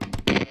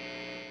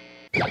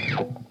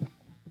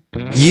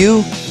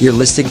You're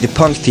listening to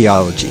Punk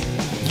Theology.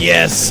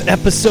 Yes,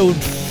 episode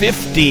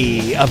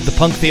 50 of the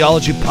Punk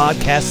Theology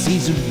Podcast,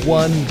 Season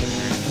 1.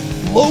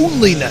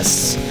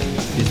 Loneliness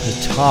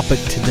is the topic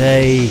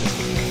today.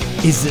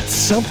 Is it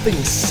something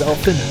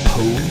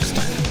self-imposed?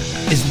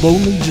 Is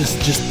lonely just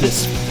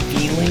this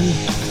feeling?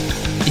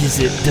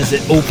 Does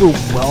it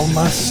overwhelm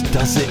us?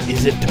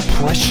 Is it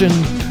depression?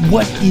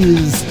 What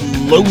is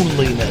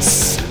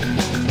loneliness?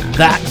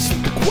 That's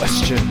the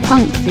question.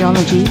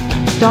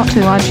 punktheology.org.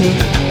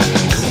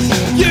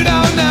 You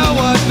don't know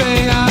one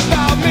thing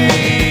about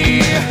me.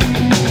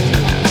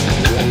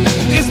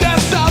 Is there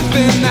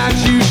something that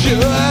you should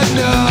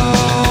know?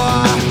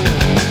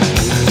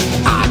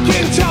 I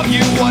can tell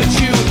you what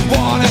you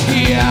wanna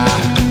hear.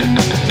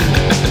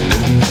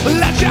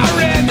 Let your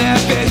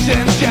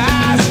inhibitions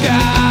just go.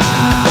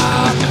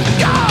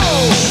 Go!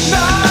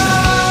 No,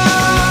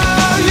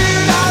 you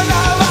don't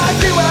know what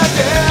you were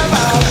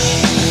given.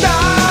 No,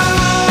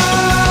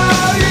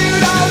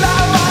 you don't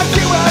know what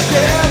you were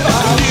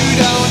given. You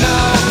don't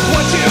know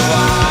what you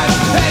want.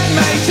 It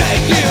may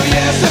take you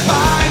years to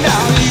find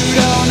out. You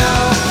don't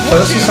know. So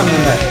this is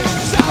something that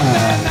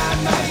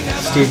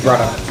Steve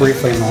brought up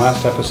briefly in the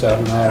last episode,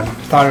 and I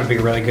thought it would be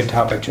a really good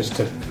topic just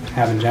to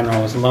have in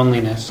general, is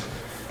loneliness.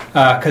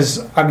 Because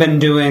I've been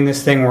doing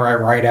this thing where I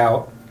write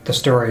out the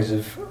stories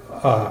of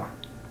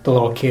the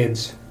little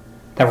kids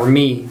that were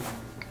me,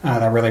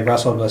 that really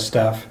wrestled with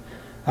stuff.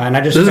 And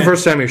I just this is the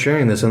first time you're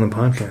sharing this on the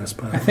podcast.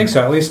 But I think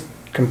so. At least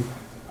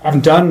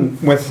I'm done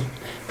with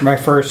my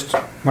first,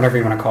 whatever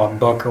you want to call it,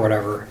 book or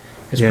whatever.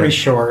 It's pretty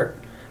short,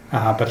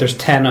 but there's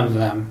 10 of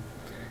them.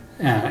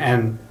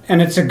 And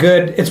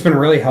it's been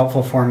really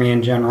helpful for me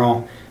in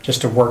general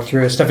just to work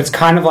through this stuff. It's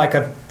kind of like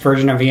a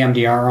version of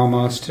EMDR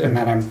almost, in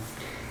that I'm,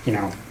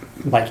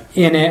 like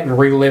in it and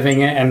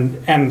reliving it,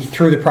 and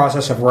through the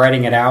process of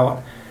writing it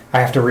out, I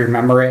have to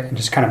remember it and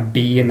just kind of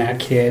be in that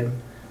kid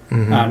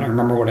and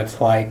remember what it's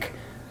like.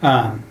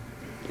 And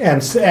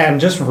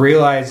just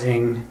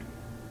realizing,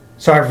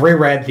 so I've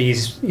reread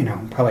these,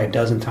 probably a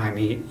dozen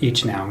times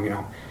each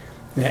now,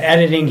 the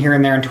editing here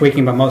and there and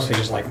tweaking, but mostly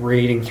just like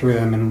reading through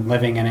them and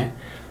living in it.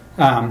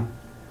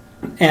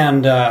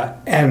 And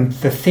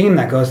the theme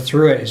that goes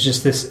through it is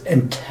just this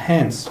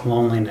intense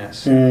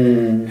loneliness.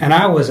 And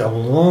I was a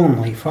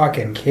lonely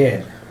fucking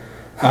kid.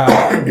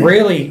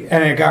 Really,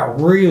 and it got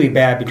really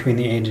bad between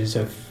the ages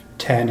of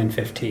 10 and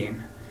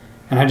 15.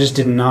 And I just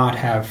did not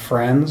have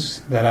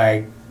friends that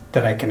I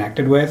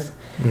connected with.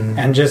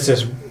 And just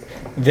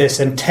this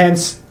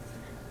intense,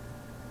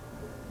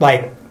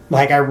 like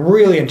I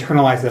really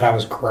internalized that I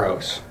was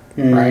gross,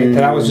 right?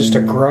 That I was just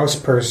a gross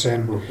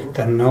person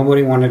that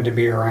nobody wanted to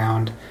be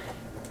around.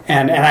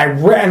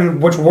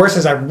 And what's worse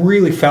is I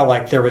really felt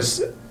like there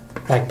was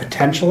like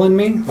potential in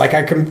me. Like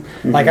I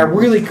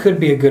really could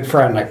be a good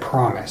friend, I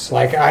promise.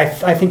 Like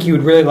I think you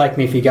would really like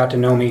me if you got to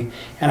know me,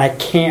 and I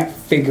can't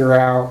figure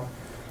out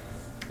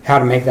how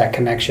to make that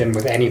connection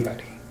with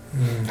anybody.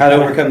 How to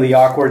overcome the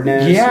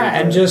awkwardness. Yeah,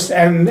 and just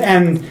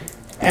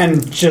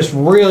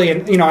really,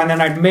 and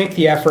then I'd make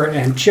the effort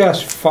and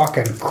just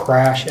fucking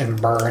crash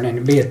and burn, and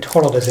it'd be a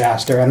total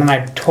disaster, and then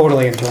I'd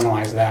totally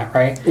internalize that,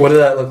 right? what did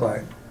that look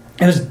like?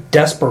 It was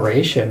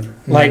desperation.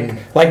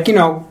 Like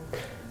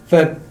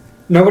that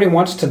nobody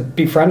wants to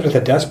be friends with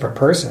a desperate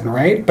person,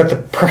 right?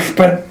 But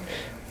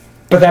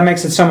that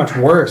makes it so much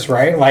worse,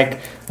 right? Like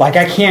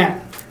I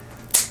can't.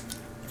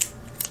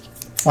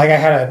 Like I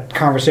had a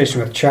conversation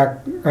with Chuck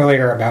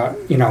earlier about,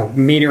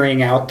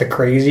 metering out the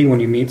crazy when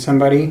you meet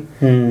somebody.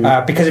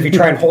 Because if you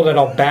try and hold it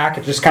all back,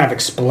 it just kind of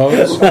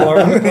explodes all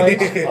over the place.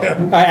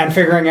 And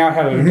figuring out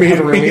how to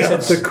release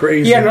it. The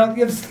crazy. Yeah,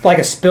 it's like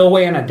a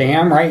spillway in a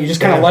dam, right? You just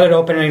kind of let it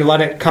open and you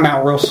let it come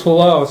out real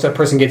slow so the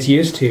person gets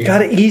used to you. Got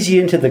to ease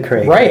you into the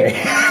crazy. Right.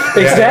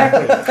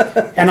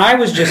 Exactly. And I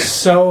was just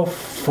so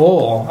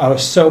full. I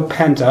was so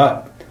pent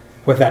up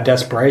with that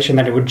desperation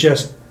that it would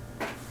just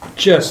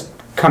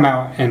come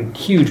out in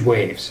huge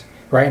waves,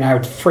 right? And I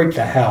would freak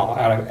the hell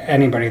out of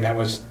anybody that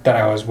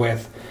I was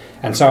with,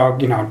 and so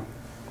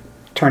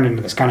turned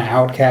into this kind of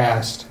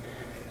outcast,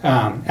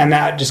 and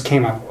that just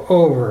came up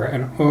over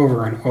and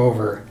over and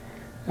over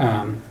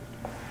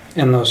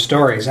in those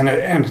stories, and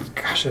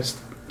gosh,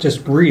 it's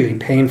just really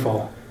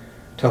painful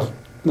to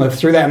live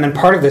through that. And then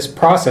part of this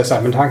process,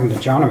 I've been talking to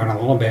John about a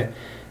little bit,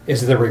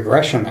 is the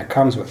regression that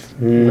comes with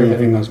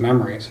reliving those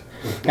memories.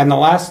 And the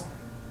last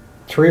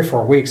 3 or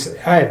 4 weeks,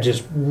 I have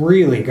just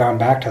really gone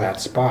back to that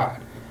spot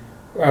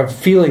of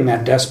feeling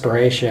that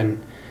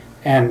desperation,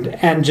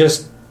 and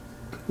just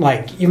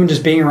like even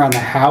just being around the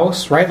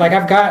house, right? Like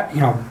I've got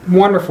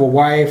wonderful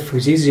wife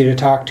who's easy to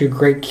talk to,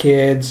 great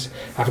kids.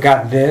 I've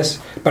got this,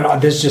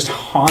 but this just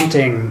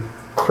haunting,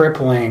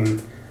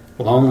 crippling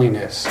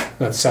loneliness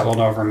that's settled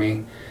over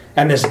me,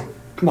 and this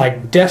like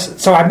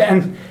so I've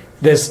been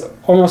this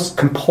almost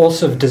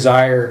compulsive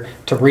desire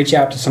to reach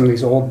out to some of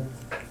these old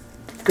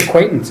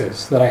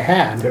acquaintances that I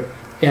had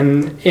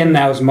in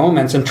those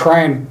moments and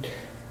try and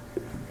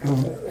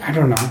I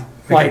don't know,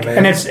 like,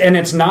 and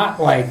it's not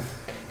like,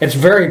 it's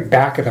very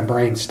back of the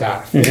brain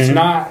stuff. It's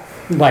not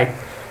like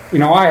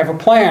I have a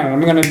plan and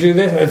I'm going to do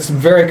this. It's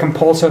very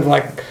compulsive,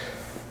 I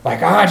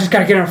just got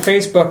to get on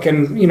Facebook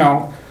and,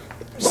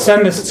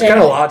 send this. It's kind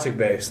of logic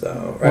based,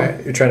 though,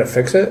 right? You're trying to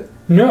fix it?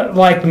 No,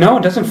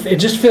 it doesn't. It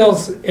just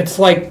feels, it's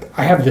like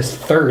I have this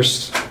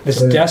thirst,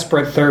 this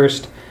desperate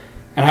thirst,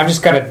 and I've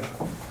just got to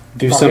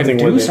do something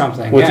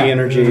with the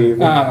energy.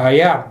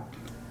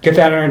 Get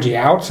that energy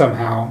out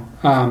somehow.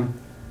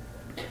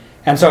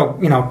 And so,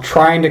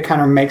 trying to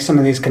kind of make some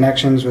of these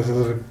connections with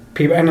other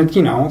people, and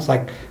it's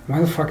like, why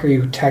the fuck are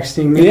you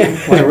texting me?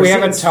 Yeah. We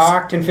haven't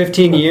talked in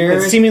 15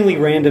 years. It's seemingly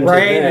random,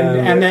 right? To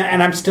them.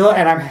 And I'm still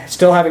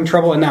having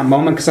trouble in that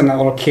moment because I'm that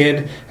little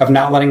kid of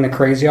not letting the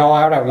crazy all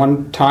out at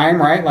one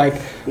time, right?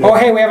 Oh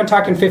hey, we haven't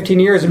talked in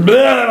 15 years, and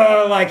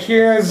blah,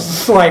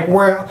 here's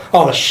where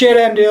all the shit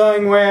I'm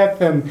dealing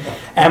with, and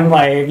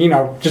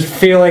just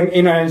feeling,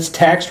 it's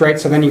text, right?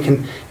 So then you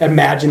can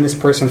imagine this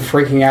person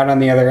freaking out on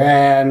the other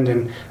end,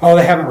 and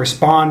they haven't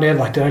responded.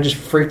 Did I just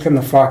freak them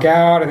the fuck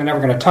out? Are they never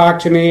going to talk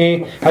to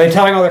me? Are they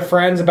telling all their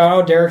friends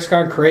about Derek's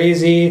gone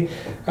crazy?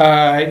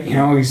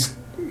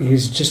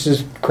 He's just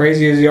as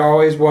crazy as he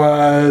always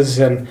was,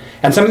 and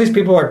some of these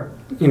people are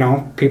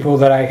people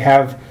that I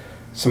have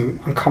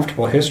some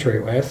uncomfortable history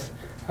with,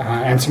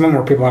 and some of them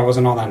were people I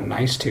wasn't all that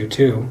nice to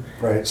too.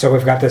 Right. So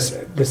we've got this,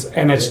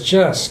 and it's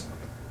just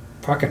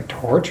fucking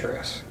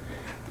torturous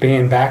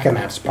being back in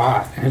that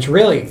spot, and it's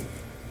really,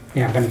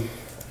 been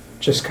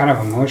just kind of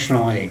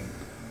emotionally.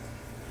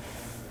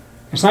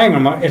 It's not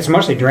even. It's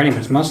mostly draining,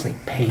 but it's mostly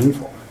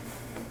painful,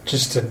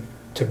 just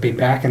to be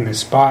back in this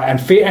spot. And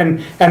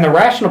the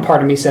rational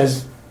part of me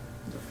says,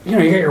 you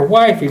got your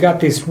wife, you got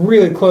this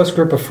really close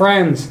group of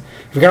friends,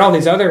 you've got all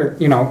these other,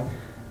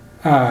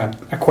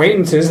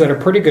 acquaintances that are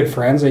pretty good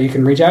friends that you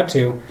can reach out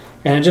to,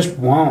 and it just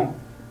won't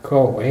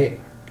go away.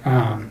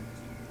 And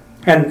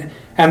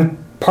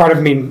part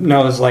of me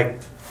knows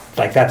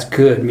that's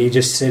good. Me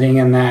just sitting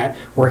in that,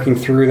 working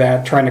through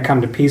that, trying to come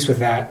to peace with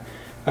that.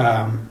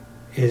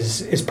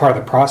 Is part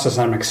of the process.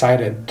 I'm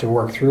excited to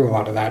work through a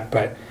lot of that,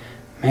 but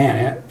man,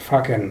 it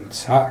fucking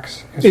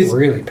sucks. It's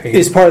really painful.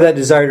 Is part of that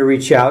desire to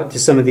reach out to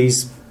some of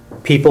these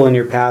people in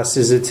your past,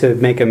 is it to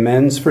make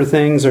amends for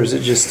things, or is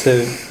it just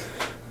to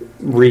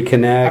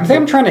reconnect? I think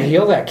I'm trying to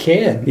heal that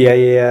kid.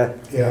 Yeah.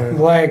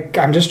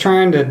 I'm just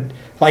trying to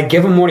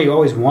give him what he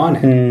always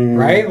wanted,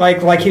 right?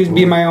 Like he would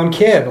be my own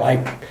kid,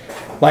 like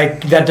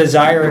that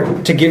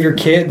desire to give your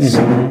kids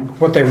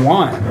what they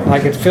want.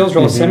 It feels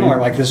real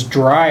similar, this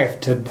drive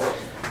to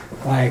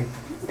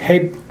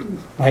hey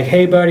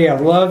buddy, I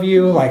love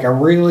you, I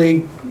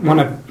really want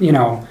to,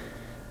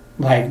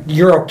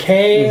 you're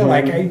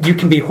okay, you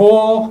can be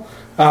whole,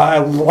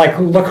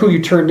 look who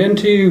you turned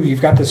into,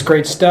 you've got this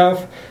great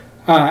stuff,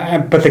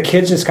 but the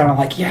kid's just kind of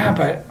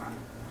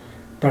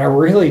but I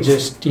really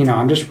just,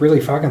 I'm just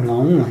really fucking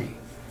lonely.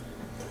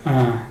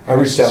 I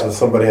reached out to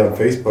somebody on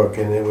Facebook,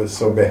 and it was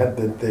so bad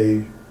that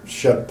they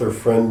shut their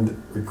friend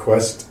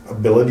request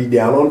ability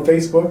down on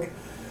Facebook.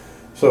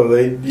 So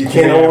you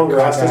can't no longer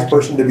ask this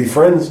person to be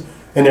friends,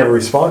 and never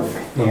responded.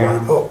 I'm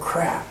like, oh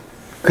crap!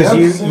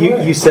 Because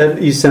you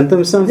said you sent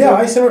them something. Yeah,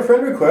 I sent a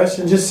friend request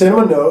and just sent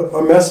them a note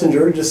on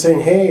Messenger, just saying,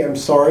 hey, I'm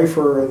sorry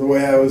for the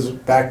way I was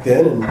back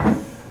then, and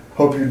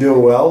hope you're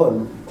doing well,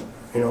 and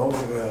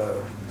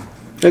whoa!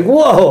 I've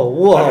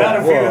had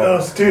a few of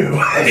those too.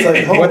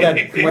 It's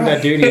what'd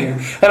that do to you?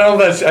 I don't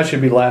know if I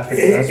should be laughing.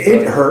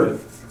 It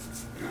hurt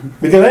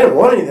because I didn't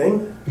want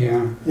anything. Yeah.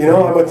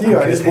 I'm with you.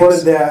 I just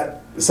wanted that.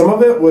 Some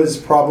of it was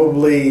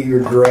probably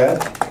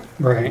regret,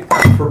 right,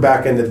 for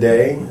back in the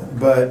day,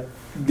 but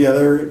the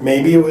other,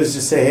 maybe it was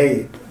just say,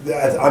 hey,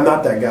 I'm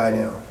not that guy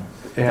now.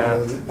 Yeah.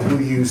 Who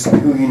you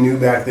knew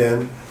back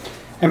then.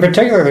 In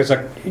particular,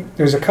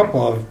 there's a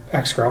couple of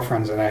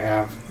ex-girlfriends that I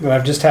have that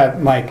I've just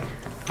had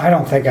I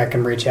don't think I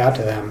can reach out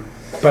to them,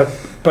 but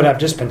I've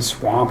just been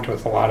swamped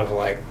with a lot of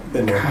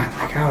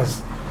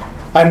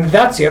and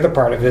that's the other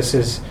part of this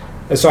is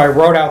so I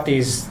wrote out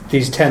these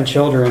 10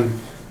 children,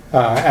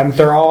 and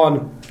they're all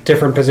in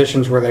different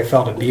positions where they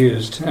felt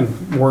abused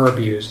and were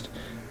abused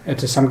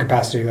to some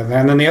capacity. And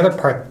then the other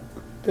part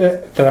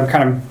that I'm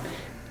kind of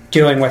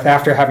dealing with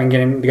after having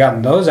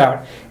gotten those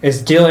out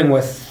is dealing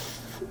with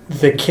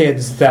the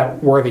kids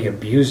that were the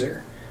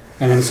abuser,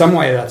 and in some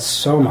way that's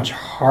so much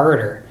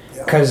harder.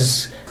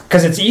 Because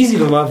it's easy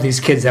to love these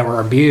kids that were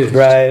abused.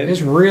 Right.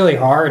 It's really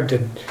hard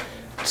to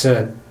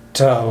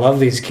love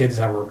these kids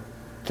that were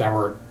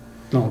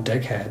little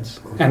dickheads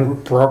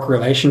and broke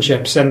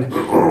relationships, and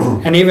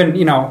even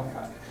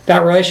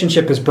that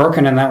relationship is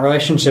broken, and that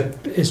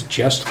relationship is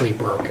justly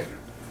broken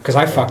because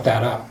I fucked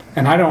that up,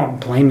 and I don't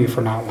blame you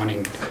for not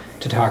wanting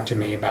to talk to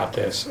me about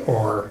this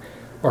or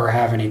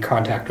have any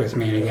contact with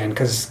me again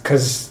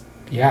because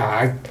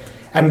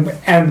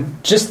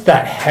and just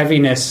that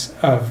heaviness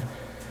of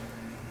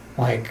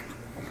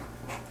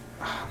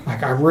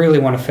I really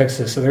want to fix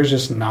this, so there's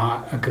just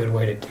not a good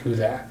way to do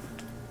that.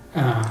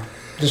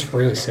 Just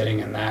really sitting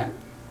in that.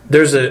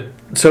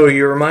 So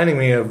you're reminding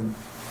me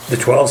of the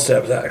 12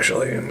 steps,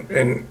 actually,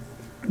 and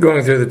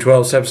going through the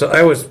 12 steps.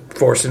 I was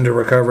forced into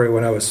recovery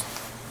when I was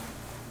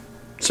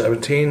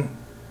 17,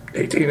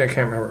 18, I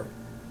can't remember.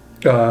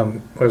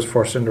 I was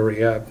forced into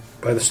rehab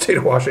by the state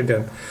of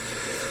Washington.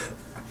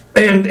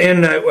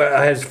 And I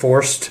was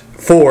forced,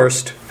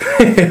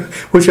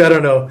 which I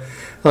don't know.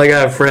 Like,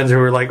 I have friends who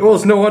are like, oh,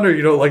 it's no wonder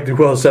you don't like the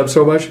 12 steps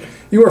so much.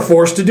 You are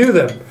forced to do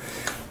them.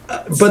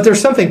 But there's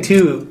something,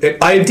 too.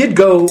 I did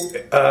go,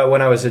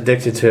 when I was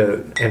addicted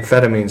to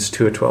amphetamines,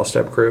 to a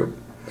 12-step group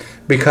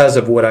because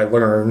of what I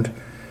learned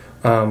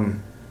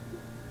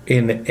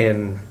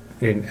in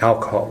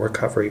alcohol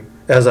recovery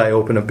as I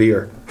open a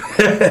beer.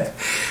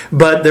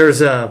 But there's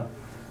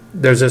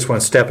this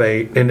one, step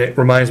 8, and it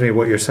reminds me of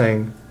what you're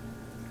saying.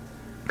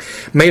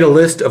 Made a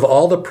list of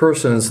all the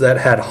persons that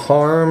had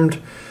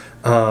harmed,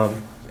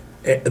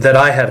 that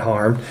I had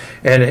harmed,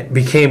 and it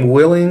became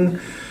willing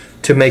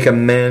to make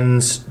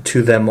amends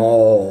to them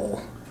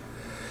all.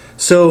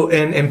 So,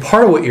 and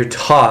part of what you're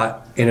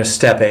taught in a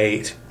step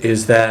 8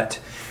 is that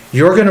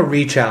you're going to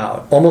reach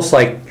out, almost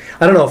like,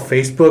 I don't know,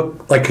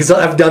 Facebook, like, because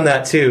I've done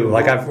that too.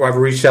 Like, I've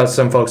reached out to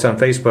some folks on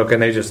Facebook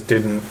and they just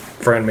didn't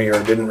friend me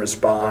or didn't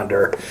respond,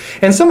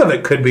 and some of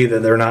it could be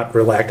that they're not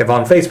real active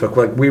on Facebook.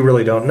 Like, we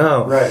really don't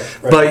know. Right.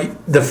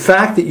 But the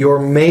fact that you're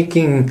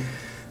making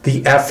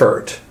the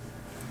effort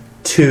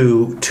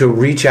to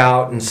reach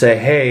out and say,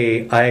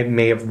 hey, I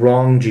may have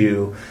wronged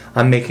you.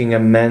 I'm making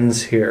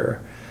amends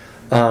here.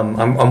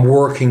 I'm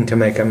working to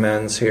make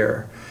amends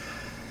here.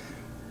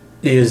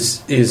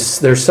 Is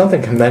there's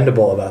something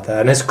commendable about that,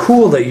 and it's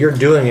cool that you're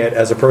doing it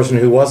as a person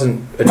who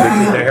wasn't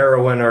addicted to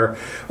heroin or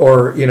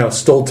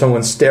stole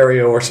someone's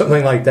stereo or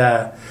something like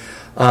that.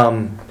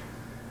 I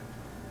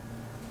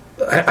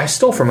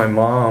stole from my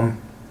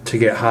mom to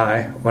get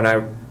high when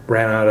I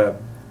ran out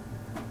of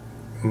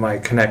my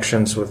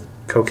connections with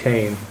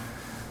cocaine.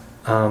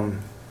 I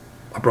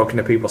broke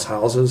into people's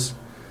houses,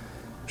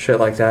 shit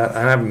like that.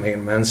 I haven't made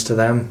amends to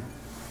them.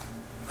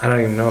 I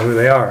don't even know who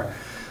they are.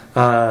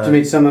 Did you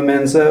make some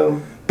amends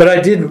though? But I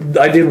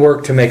did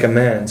work to make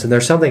amends, and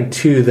there's something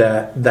to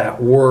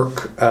that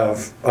work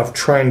of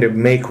trying to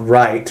make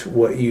right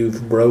what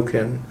you've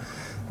broken.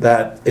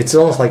 That it's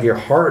almost like your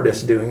heart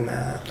is doing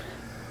that.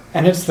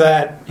 And it's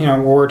that, what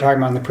we were talking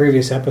about in the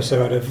previous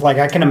episode of, like,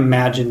 I can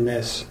imagine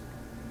this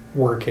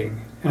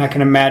working, and I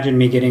can imagine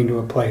me getting to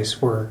a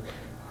place where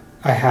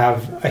I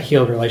have a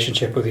healed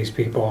relationship with these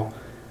people,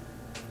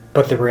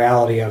 but the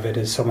reality of it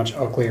is so much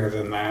uglier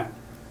than that.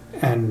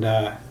 And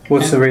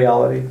what's the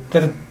reality?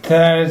 That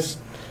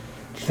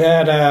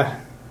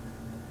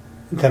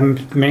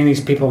many of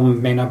these people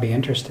may not be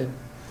interested,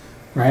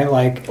 right?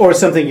 Like, or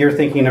something you're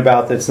thinking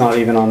about that's not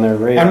even on their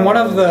radar. And one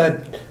of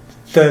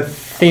the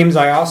themes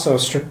I also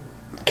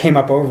came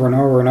up over and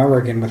over and over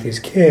again with these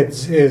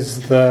kids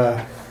is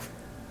the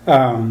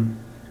oh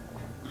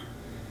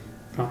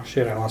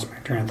shit, I lost my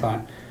train of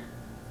thought.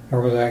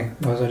 Where was I?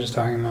 What was I just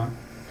talking about?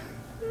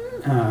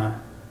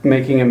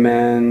 Making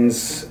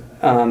amends.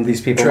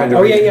 These people might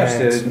be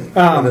interested.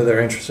 Whether they're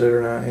interested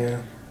or not,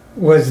 yeah.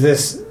 Was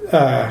this...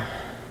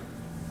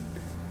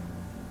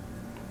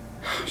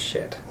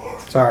 shit.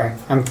 Sorry.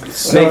 I'm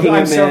so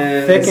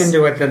thick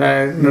into it that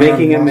I...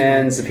 Making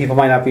amends. The people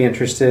might not be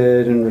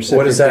interested in reciprocating.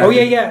 What is that? Oh,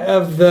 yeah.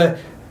 Of the...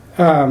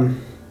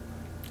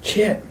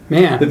 shit,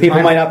 man. The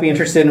people might not be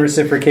interested in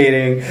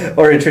reciprocating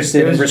or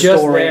interested in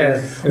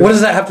restoring. What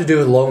does that have to do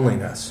with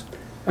loneliness?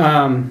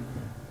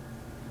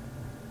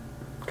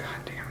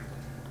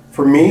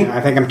 For me,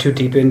 I think I'm too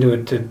deep into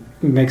it to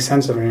make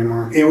sense of it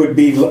anymore. I would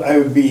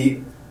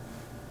be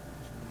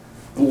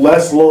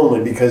less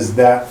lonely because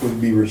that would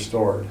be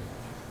restored,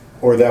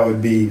 or that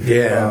would be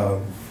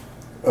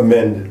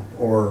amended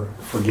or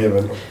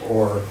forgiven.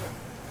 Or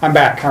I'm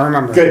back. I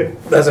remember.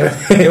 Good. That's it.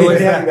 It was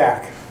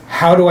back.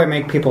 How do I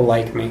make people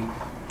like me?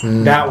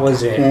 That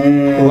was it.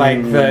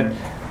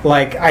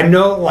 Like I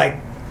know,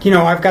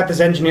 I've got this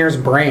engineer's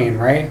brain,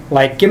 right?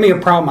 Like, give me a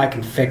problem, I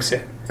can fix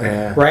it.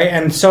 Yeah. Right?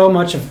 And so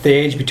much of the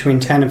age between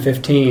 10 and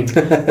 15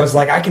 was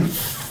like, I can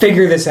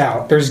figure this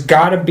out. There's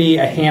got to be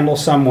a handle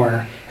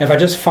somewhere. If I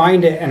just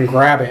find it and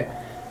grab it,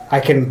 I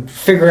can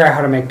figure out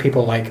how to make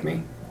people like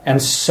me. And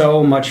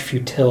so much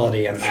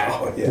futility in that.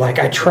 Oh, yeah. Like,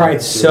 I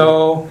tried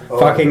so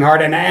fucking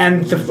hard.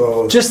 And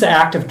just the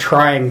act of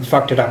trying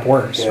fucked it up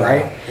worse,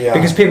 right? Yeah.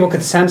 Because people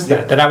could sense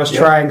that I was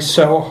trying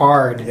so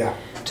hard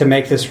to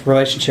make this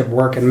relationship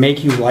work and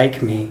make you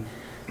like me.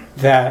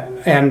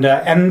 And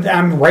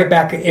I'm right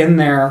back in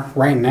there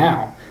right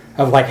now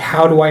of, like,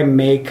 how do I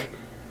make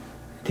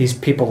these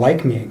people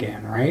like me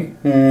again,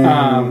 right?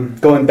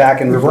 Going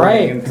back and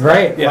reverting.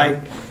 Right. Yeah.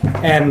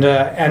 Like,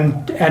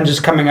 and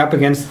just coming up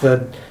against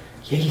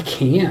you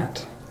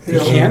can't. You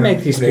can't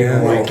make these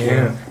people like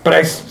you. But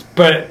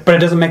it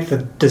doesn't make the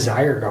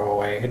desire go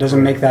away. It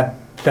doesn't make that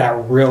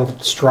real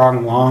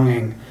strong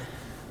longing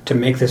to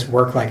make this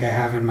work like I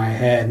have in my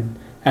head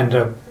and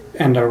to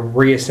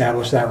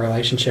reestablish that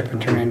relationship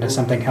and turn it into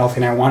something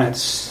healthy. And I want it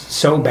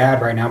so bad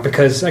right now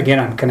because, again,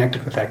 I'm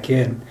connected with that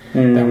kid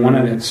that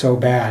wanted it so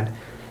bad.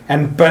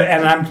 And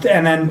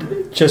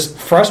then just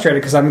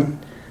frustrated because I'm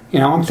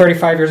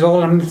 35 years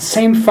old and I'm in the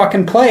same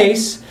fucking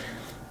place.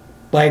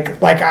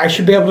 Like I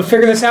should be able to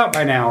figure this out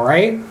by now,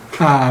 right?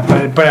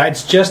 But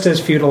it's just as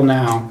futile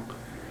now.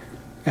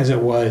 as it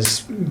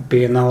was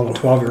being that little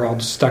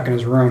 12-year-old stuck in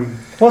his room.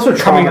 Well, that's what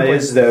trauma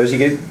is, though. Is you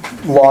get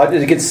lost,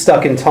 it gets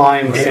stuck in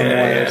time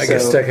somewhere. I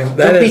get stuck in.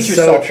 Don't beat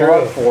yourself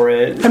up for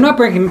it. I'm not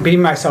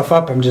beating myself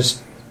up. I'm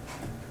just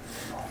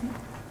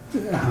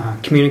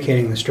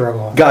communicating the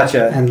struggle.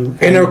 Gotcha.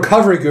 And in a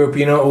recovery group,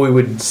 you know what we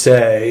would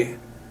say?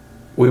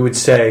 We would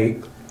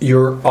say,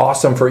 you're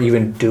awesome for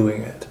even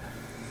doing it.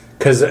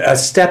 Because a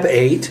step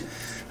 8,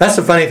 that's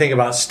the funny thing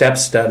about step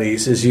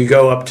studies, is you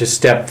go up to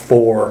step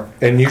 4,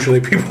 and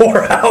usually people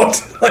are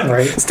out.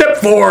 Right. Step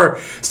 4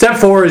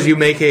 is you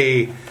make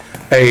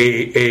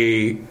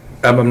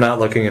I'm not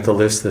looking at the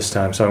list this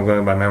time, so I'm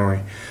going by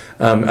memory.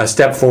 A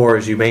step 4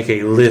 is you make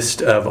a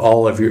list of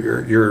all of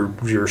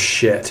your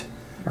shit.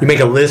 You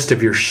make a list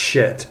of your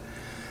shit,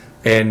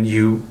 and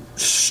you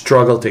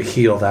struggle to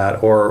heal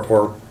that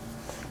or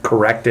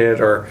correct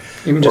it or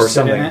even just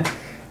something. Sit in it?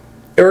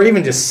 Or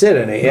even just sit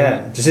in it,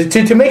 yeah. Just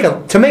to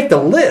make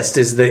the list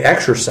is the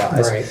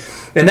exercise, right?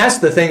 And that's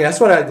the thing.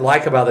 That's what I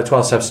like about the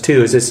 12 steps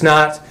too. Is it's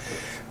not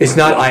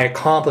I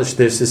accomplished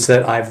this. It's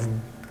that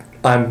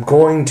I'm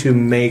going to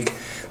make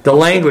the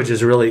language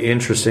is really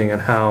interesting in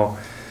how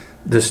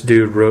this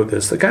dude wrote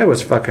this. The guy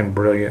was fucking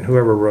brilliant.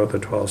 Whoever wrote the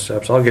 12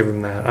 steps, I'll give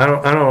him that. I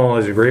don't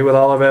always agree with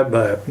all of it,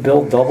 but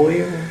Bill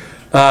W.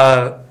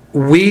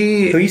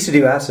 Who used to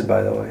do acid,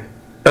 by the way.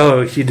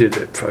 Oh, he did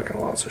fucking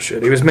lots of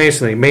shit. He was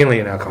mainly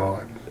an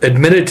alcoholic.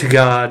 Admitted to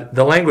God.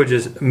 The language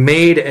is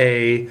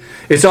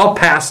it's all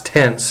past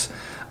tense.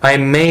 I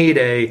made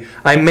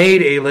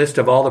a list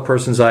of all the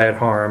persons I had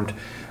harmed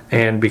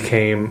and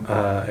became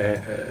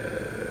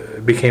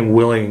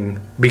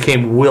willing.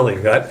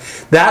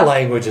 That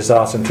language is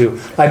awesome too.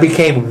 I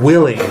became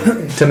willing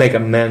to make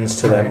amends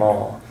to them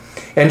all.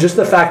 And just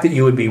the fact that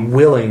you would be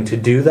willing to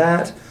do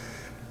that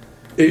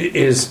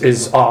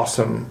is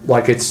awesome.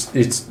 Like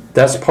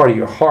that's part of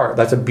your heart.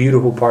 That's a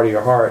beautiful part of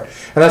your heart.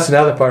 And that's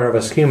another part of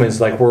us humans.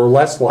 Like, we're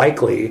less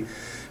likely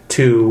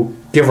to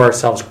give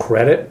ourselves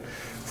credit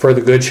for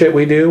the good shit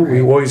we do. Right.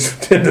 We always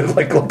tend to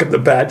look at the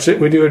bad shit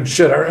we do and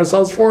shit on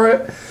ourselves for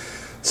it.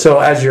 So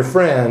as your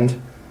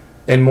friend,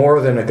 and more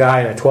than a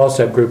guy in a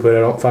 12-step group that I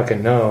don't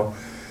fucking know,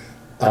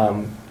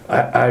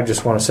 I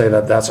just want to say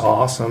that that's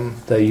awesome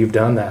that you've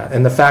done that.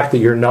 And the fact that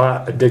you're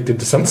not addicted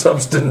to some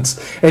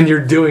substance and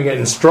you're doing it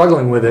and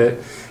struggling with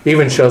it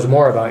even shows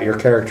more about your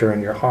character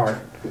and your heart.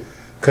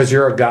 Because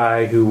you're a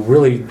guy who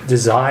really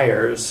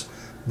desires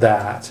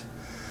that.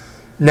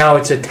 Now,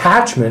 its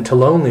attachment to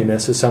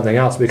loneliness is something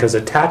else, because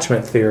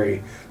attachment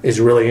theory is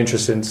really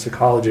interested in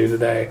psychology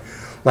today.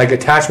 Like,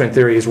 attachment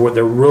theory is what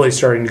they're really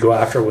starting to go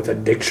after with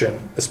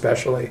addiction,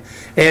 especially,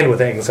 and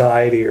with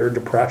anxiety or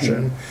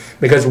depression,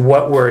 because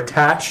what we're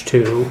attached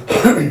to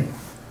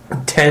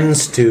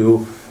tends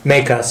to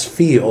make us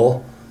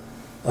feel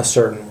a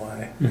certain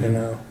way, you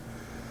know.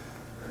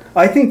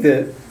 I think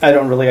that I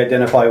don't really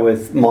identify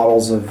with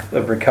models of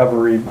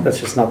recovery. That's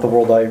just not the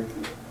world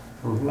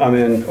I'm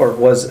in or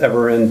was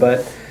ever in.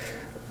 But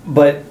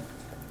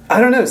I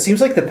don't know. It seems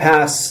like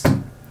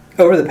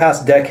over the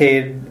past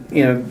decade,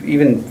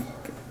 even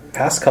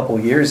past couple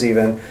of years,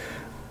 even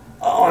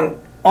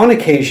on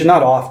occasion,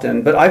 not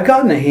often, but I've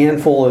gotten a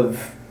handful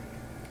of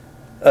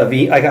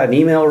I got an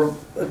email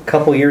a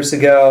couple years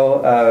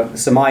ago,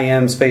 some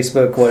IMs,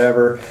 Facebook,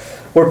 whatever,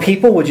 where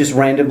people would just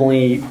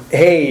randomly,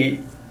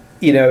 hey,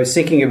 I was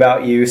thinking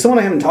about you, someone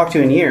I haven't talked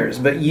to in years,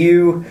 but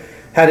you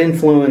had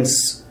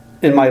influence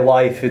in my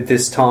life at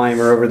this time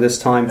or over this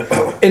time.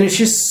 And it's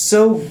just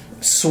so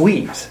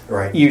sweet,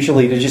 right,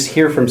 usually, to just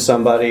hear from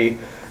somebody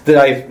that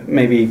I've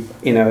maybe,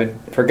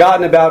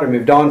 forgotten about or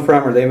moved on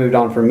from, or they moved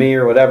on from me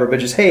or whatever, but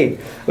just, hey,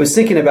 I was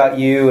thinking about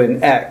you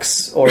and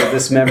X or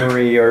this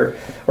memory, or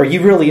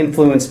you really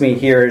influenced me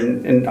here,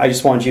 and I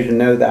just wanted you to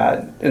know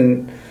that.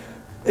 And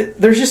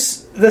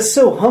that's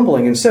so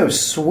humbling and so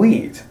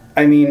sweet.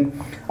 I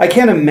mean, I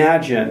can't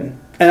imagine,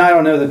 and I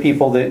don't know the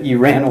people that you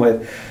ran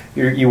with.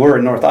 You were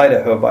in North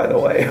Idaho, by the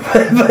way,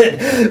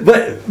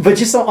 but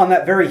just on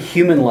that very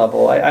human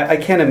level, I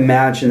can't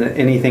imagine that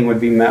anything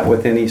would be met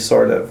with any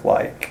sort of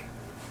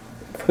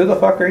who the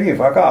fuck are you?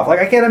 Fuck off!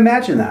 I can't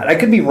imagine that. I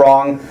could be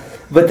wrong,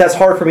 but that's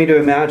hard for me to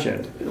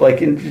imagine.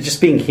 Just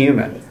being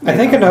human. I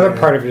think another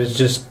part of it is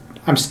just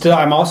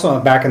I'm also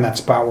back in that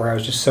spot where I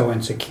was just so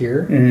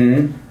insecure.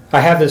 Mm-hmm.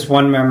 I have this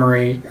one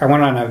memory. I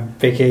went on a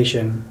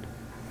vacation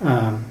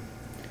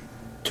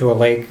to a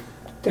lake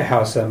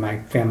house that my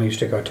family used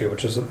to go to,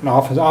 which was an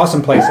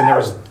awesome place, and there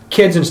was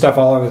kids and stuff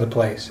all over the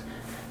place.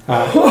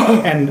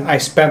 And I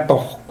spent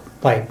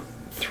the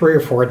 3 or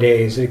 4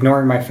 days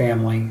ignoring my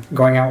family,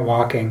 going out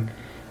walking,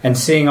 and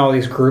seeing all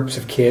these groups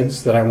of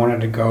kids that I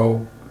wanted to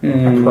go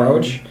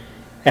approach,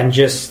 and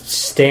just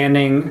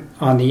standing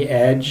on the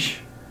edge,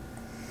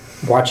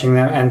 watching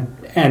them,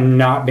 and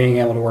not being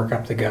able to work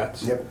up the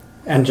guts. Yep.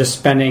 And just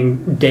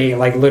spending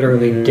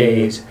literally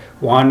days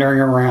wandering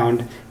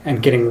around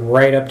and getting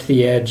right up to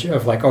the edge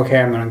of okay,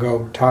 I'm going to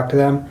go talk to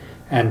them,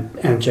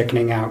 and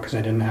chickening out because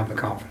I didn't have the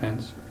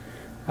confidence.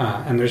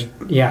 And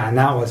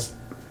that was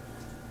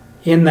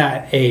in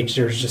that age.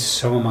 There's just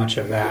so much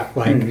of that.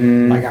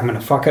 I'm going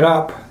to fuck it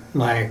up,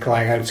 Like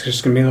it's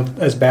just gonna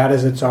be as bad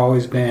as it's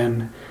always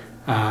been.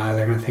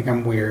 They're gonna think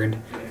I'm weird.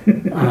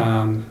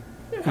 And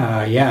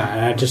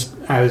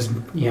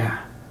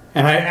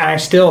and I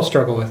still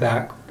struggle with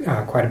that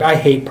quite a bit. I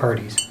hate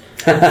parties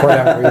for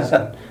that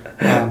reason.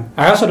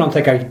 I also don't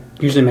think I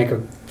usually make a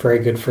very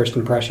good first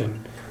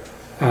impression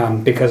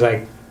because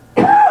I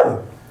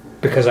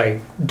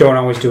don't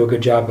always do a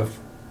good job of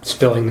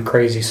spilling the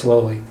crazy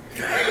slowly.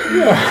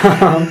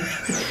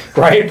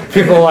 Right?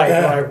 People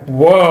like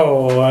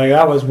whoa, like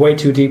that was way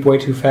too deep, way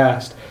too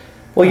fast.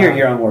 Well, you're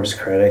your own worst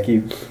critic.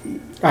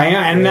 I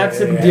am, and that's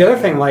the other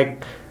thing.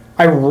 Like,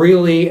 I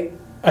really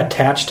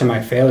attach to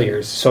my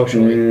failures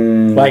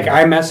socially. Like,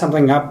 I mess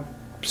something up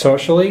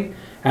socially,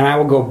 and I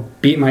will go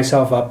beat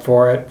myself up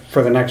for it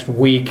for the next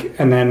week,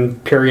 and then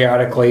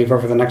periodically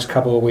over the next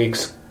couple of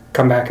weeks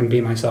come back and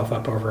beat myself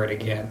up over it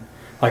again.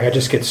 Like, I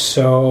just get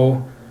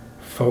so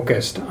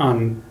focused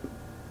on,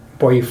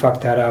 boy, you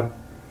fucked that up.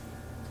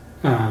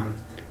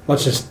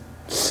 Let's just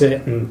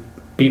sit and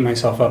beat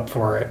myself up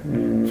for it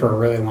for a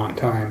really long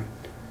time.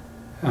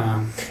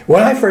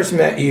 When I first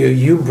met you,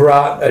 you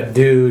brought a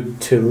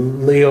dude to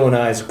Leo and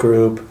I's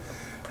group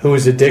who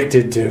was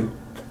addicted to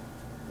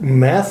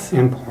meth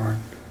and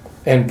porn.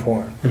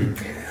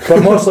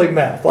 But mostly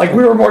meth. Like,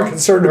 we were more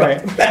concerned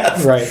about the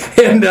meth. Right.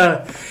 And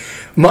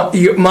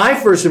my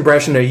first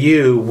impression of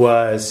you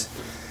was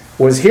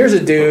here's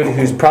a dude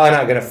who's probably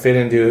not going to fit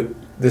into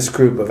this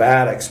group of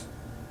addicts,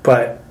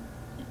 but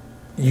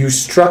you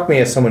struck me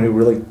as someone who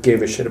really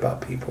gave a shit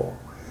about people.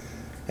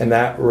 And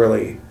that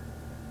really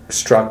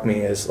struck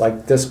me as,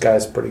 like, this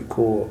guy's pretty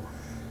cool.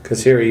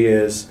 Because here he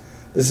is.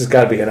 This has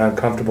got to be an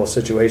uncomfortable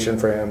situation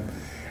for him.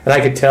 And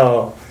I could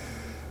tell,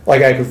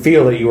 like, I could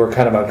feel that you were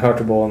kind of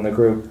uncomfortable in the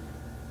group,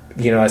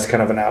 you know, as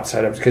kind of an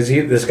outsider. Because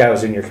this guy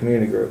was in your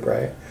community group,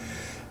 right?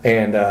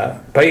 And,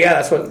 but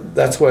yeah,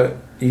 that's what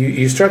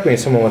you struck me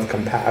as someone with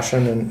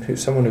compassion and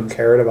someone who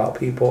cared about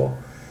people.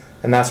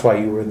 And that's why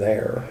you were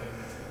there.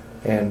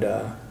 And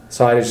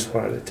so I just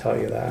wanted to tell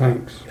you that.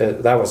 Thanks.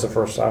 That was the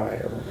first time I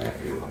ever met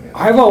you. Yeah.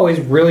 I've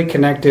always really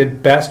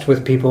connected best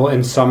with people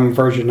in some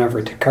version of a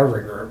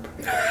recovery group.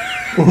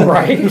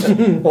 Right?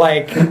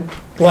 Like,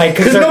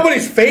 because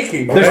nobody's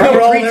faking. There's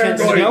no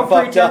pretense.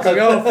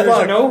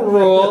 There's no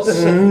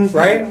rules.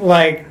 Right?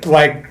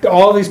 Like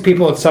all these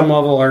people at some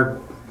level are,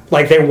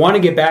 like, they want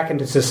to get back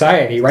into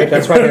society, right?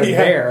 That's why they're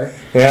there.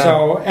 Yeah.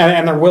 So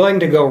and they're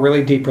willing to go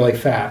really deep, really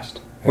fast,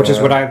 which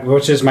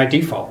is my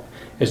default.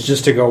 It's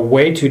just to go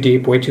way too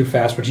deep, way too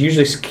fast, which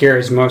usually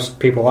scares most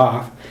people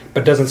off,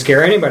 but doesn't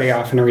scare anybody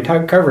off in a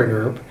recovery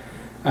group.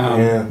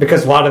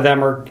 Because a lot of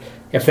them are,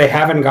 if they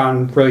haven't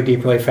gone really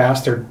deep, really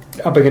fast, they're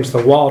up against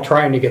the wall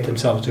trying to get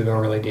themselves to go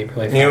really deep,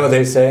 really fast. You know what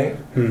they say?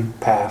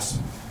 Pass.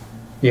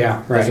 Yeah,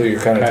 right. That's what you're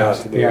kind of taught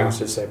to do. Yeah. Is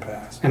just say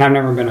pass. And I've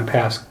never been a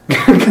pass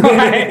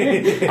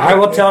guy. I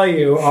will tell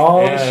you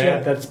all the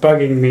shit that's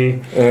bugging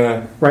me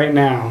right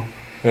now.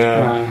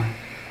 Yeah.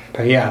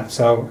 But yeah,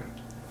 so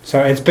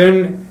it's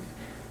been,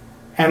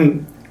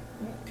 and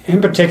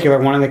in particular,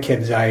 one of the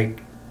kids I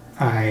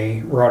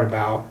wrote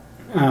about.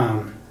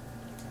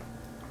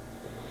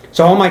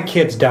 So all my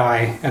kids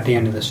die at the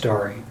end of the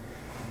story,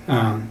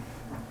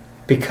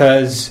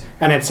 because,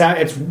 and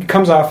it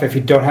comes off, if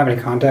you don't have any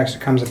context,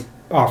 it comes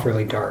off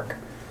really dark.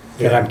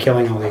 That I'm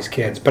killing all these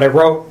kids. But I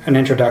wrote an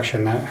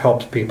introduction that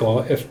helps people,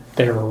 if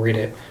they ever read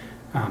it,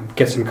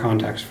 get some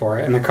context for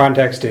it. And the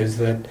context is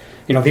that,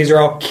 you know, these are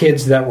all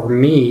kids that were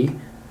me,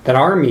 that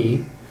are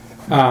me,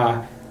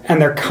 and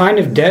they're kind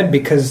of dead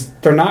because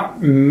they're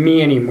not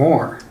me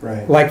anymore.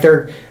 Right. Like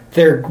they're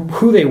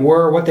who they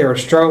were, what they were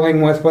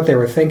struggling with, what they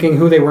were thinking,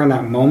 who they were in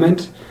that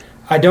moment.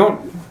 I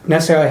don't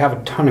necessarily have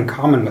a ton in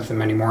common with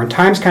them anymore. And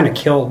time's kind of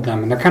killed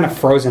them, and they're kind of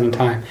frozen in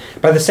time.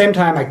 But at the same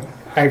time,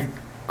 I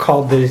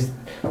called these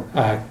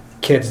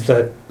kids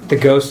the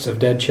ghosts of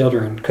dead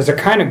children, because they're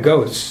kind of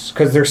ghosts,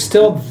 because they're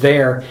still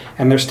there,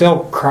 and they're still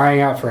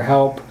crying out for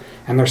help,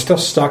 and they're still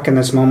stuck in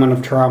this moment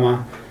of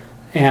trauma.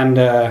 And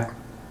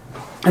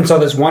so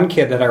this one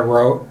kid that I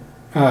wrote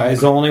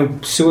is the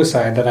only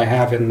suicide that I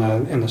have in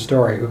the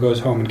story, who goes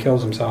home and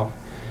kills himself.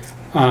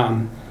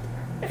 And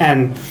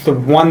the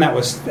one that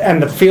was,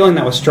 and the feeling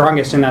that was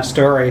strongest in that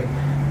story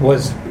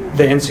was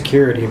the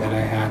insecurity that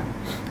I had.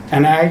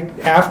 And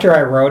after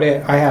I wrote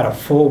it, I had a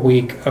full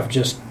week of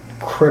just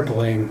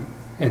crippling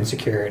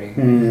insecurity.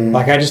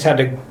 Like I just had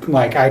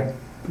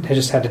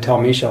to tell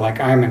Misha,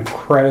 like, I'm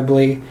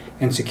incredibly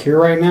insecure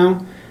right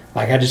now.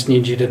 Like, I just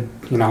need you to,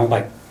 you know,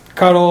 like,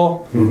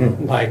 cuddle,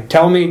 like,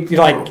 tell me,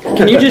 like,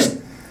 can you just,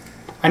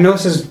 I know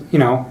this is, you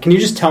know, can you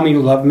just tell me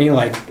you love me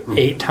like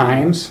 8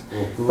 times,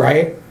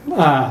 right?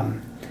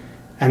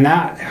 And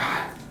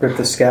that rip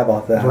the scab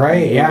off that,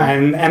 right? Yeah,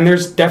 and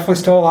there's definitely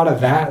still a lot of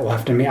that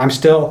left in me.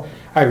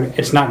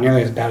 It's not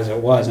nearly as bad as it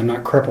was. I'm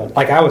not crippled.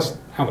 Like I was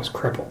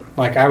crippled.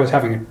 Like I was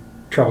having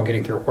trouble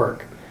getting through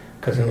work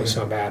because it was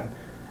so bad.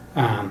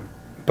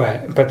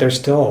 But there's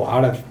still a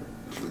lot of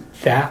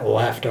that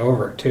left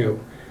over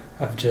too,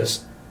 of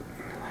just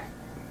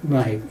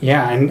like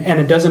and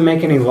it doesn't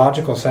make any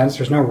logical sense.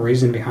 There's no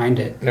reason behind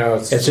it. No,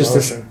 it's just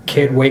this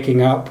kid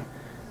waking up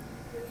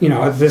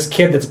this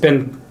kid that's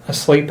been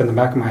asleep in the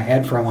back of my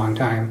head for a long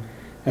time,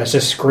 that's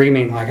just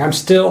screaming like, I'm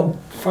still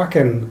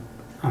fucking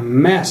a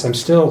mess. I'm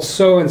still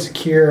so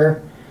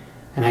insecure,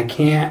 and I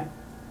can't,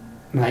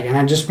 and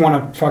I just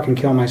want to fucking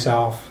kill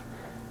myself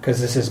because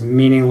this is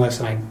meaningless,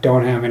 and I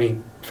don't have any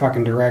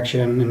fucking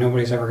direction, and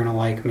nobody's ever gonna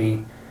like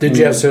me. Did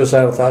you have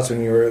suicidal thoughts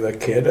when you were a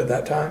kid at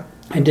that time?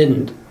 I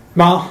didn't.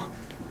 Well,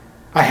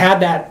 I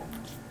had that.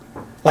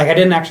 Like, I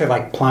didn't actually,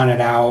 like, plan it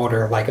out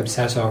or, like,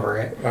 obsess over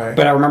it. Right.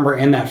 But I remember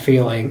in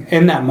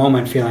that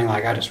moment feeling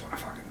like, I just want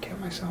to fucking kill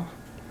myself.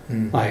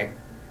 Like,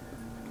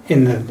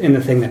 in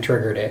the thing that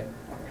triggered it.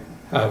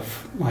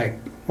 Of,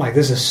 like,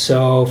 this is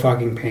so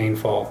fucking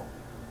painful.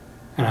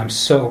 And I'm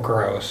so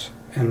gross.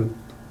 And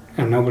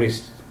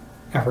nobody's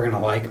ever going to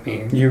like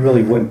me. You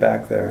really went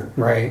back there.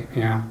 Right,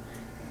 yeah.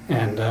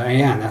 And,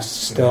 and that's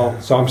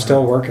still... So I'm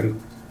still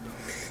working.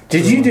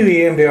 Did you do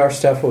EMDR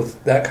stuff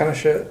with that kind of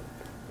shit?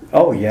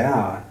 Oh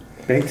yeah,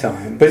 big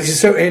time. But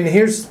so, and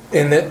here's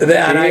and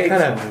I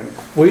kind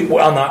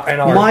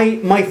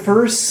of my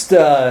first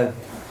the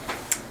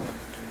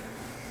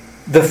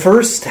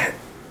first,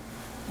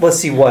 let's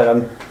see, what,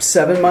 I'm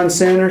 7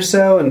 months in or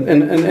so,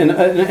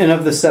 and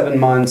of the 7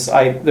 months,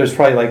 there's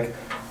probably like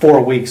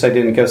 4 weeks I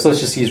didn't go. So let's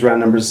just use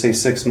round numbers, say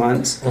 6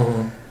 months.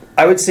 Mm-hmm.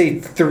 I would say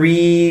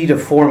 3 to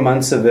 4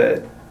 months of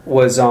it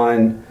was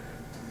on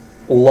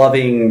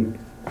loving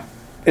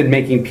and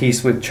making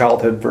peace with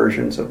childhood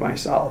versions of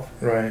myself.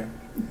 Right.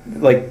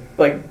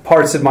 Like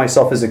parts of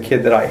myself as a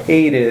kid that I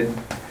hated.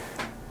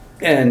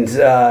 And,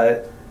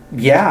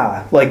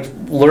 like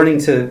learning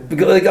to,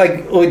 like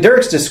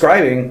Derek's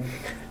describing,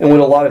 and what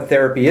a lot of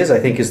therapy is, I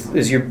think,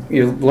 is you're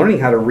learning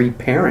how to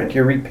reparent.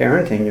 You're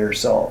reparenting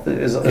yourself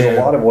is a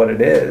lot of what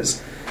it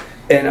is.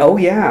 And,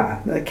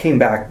 that came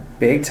back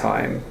big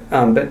time.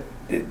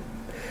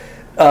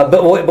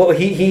 But what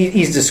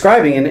he's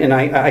describing, and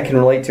I can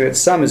relate to it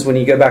some, is when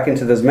you go back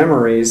into those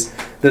memories,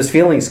 those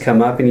feelings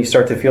come up and you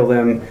start to feel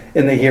them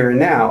in the here and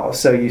now.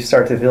 So you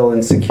start to feel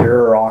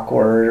insecure or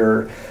awkward,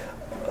 or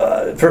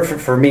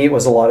for me it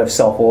was a lot of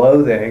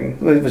self-loathing.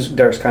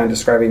 Derek's kind of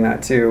describing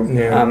that too.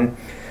 Yeah.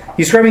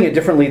 He's describing it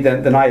differently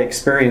than I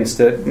experienced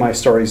it. My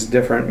story's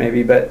different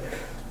maybe, but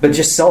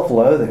just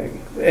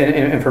self-loathing.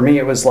 And for me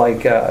it was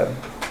like...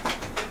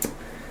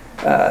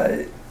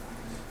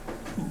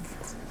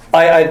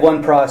 I had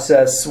one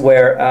process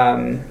where,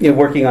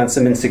 working on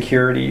some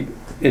insecurity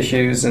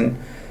issues and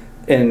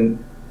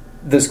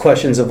those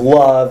questions of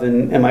love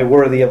and am I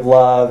worthy of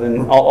love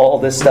and all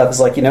this stuff is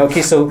like,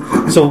 okay, so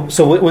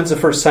when's the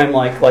first time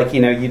like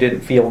you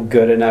didn't feel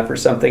good enough or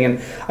something?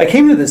 And I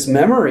came to this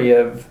memory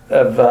of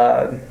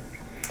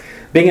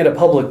being at a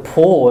public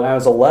pool when I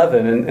was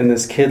 11 and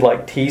this kid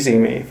like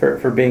teasing me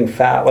for being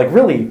fat, like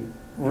really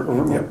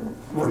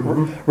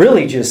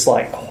just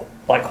like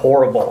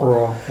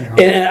horrible.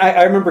 And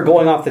I remember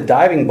going off the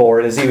diving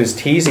board as he was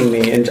teasing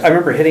me, and I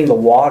remember hitting the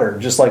water,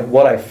 just like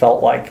what I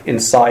felt like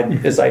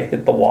inside as I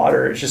hit the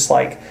water. It's just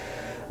like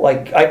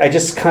I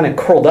just kind of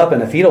curled up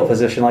in a fetal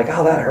position, like,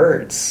 oh, that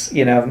hurts.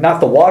 Not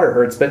the water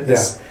hurts, but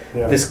this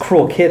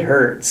cruel kid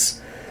hurts.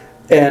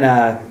 And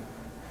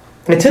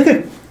it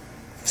took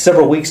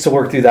several weeks to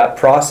work through that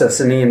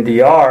process in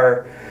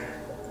EMDR.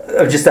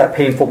 Of just that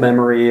painful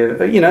memory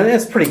of,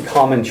 it's pretty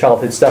common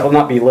childhood stuff. I'm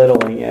not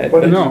belittling it.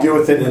 What did you do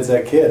with it as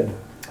a kid?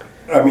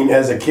 I mean,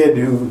 as a kid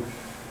who,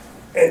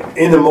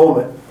 in the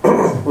moment,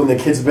 when the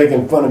kid's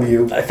making fun of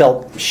you... I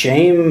felt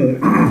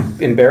shame,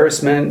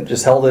 embarrassment,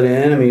 just held it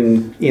in. I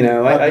mean,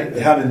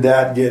 How did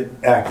that get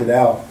acted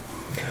out?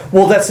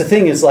 Well, that's the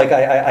thing is, like,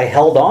 I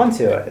held on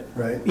to it.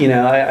 Right.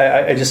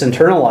 I just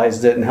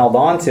internalized it and held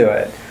on to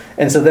it.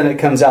 And so then it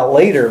comes out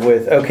later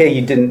with, okay,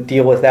 you didn't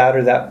deal with that,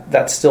 or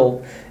that's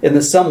still in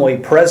some way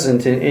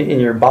present in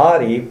your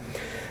body.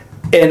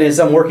 And as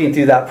I'm working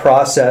through that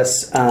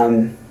process,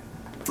 I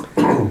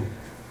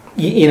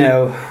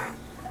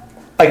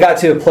got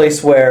to a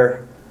place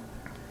where,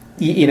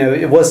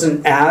 it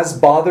wasn't as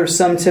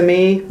bothersome to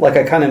me. Like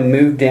I kind of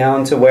moved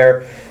down to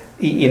where,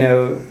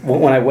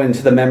 when I went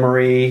into the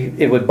memory,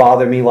 it would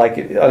bother me like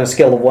on a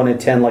scale of 1 to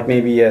 10, like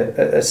maybe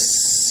a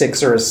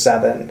 6 or a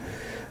 7.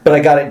 But I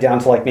got it down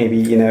to like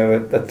maybe,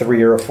 a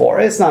 3 or a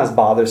 4. It's not as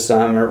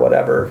bothersome or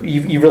whatever.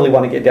 You really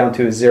want to get down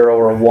to a 0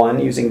 or a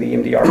 1 using the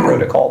EMDR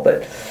protocol.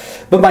 But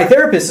my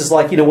therapist is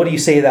like, what do you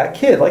say to that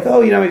kid? Like,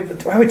 oh,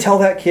 I would tell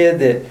that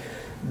kid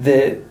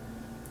that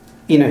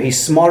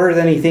he's smarter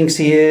than he thinks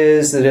he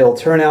is, that it'll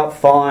turn out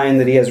fine,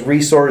 that he has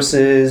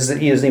resources that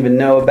he doesn't even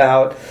know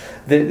about,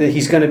 that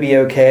he's going to be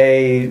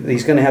okay, that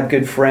he's going to have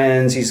good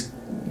friends, he's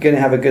going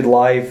to have a good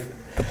life.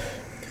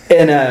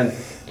 And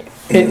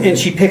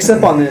she picks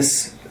up on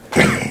this,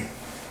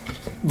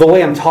 the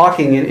way I'm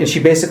talking, and she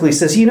basically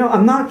says,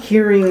 I'm not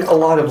hearing a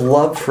lot of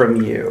love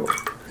from you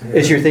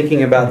as you're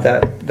thinking about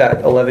that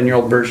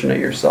 11-year-old version of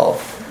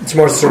yourself. It's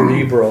more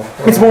cerebral.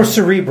 It's more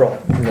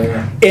cerebral.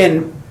 Yeah.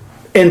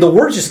 And the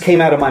words just came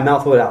out of my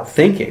mouth without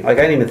thinking. Like,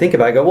 I didn't even think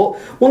about it. I go,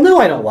 well, no,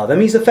 I don't love him.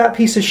 He's a fat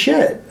piece of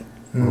shit.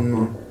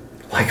 Mm-hmm.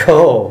 Like,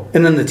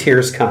 and then the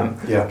tears come.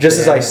 Yeah. Just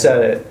as I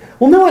said it.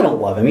 Well, no, I don't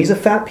love him. He's a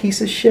fat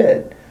piece of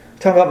shit.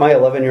 talk about my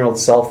 11-year-old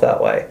self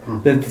that way.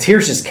 The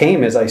tears just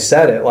came as I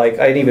said it. Like,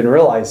 I didn't even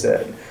realize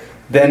it.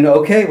 Then,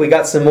 okay, we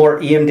got some more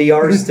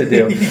EMDRs to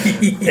do.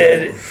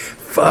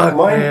 Fuck,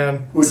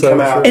 man. Would come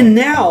out. And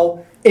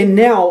now,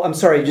 I'm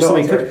sorry, just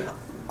let me quick.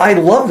 I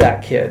love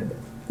that kid.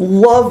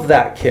 Love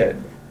that kid.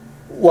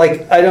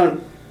 Like,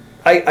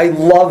 I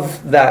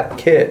love that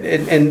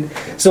kid. And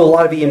so a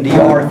lot of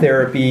EMDR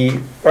therapy,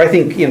 or I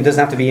think it doesn't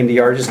have to be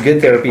EMDR, just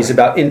good therapy is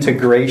about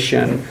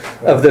integration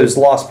of those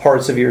lost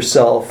parts of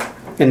yourself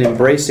and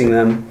embracing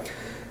them.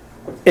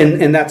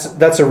 And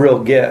that's a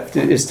real gift,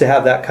 is to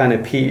have that kind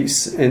of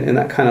peace and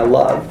that kind of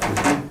love.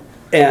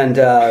 And,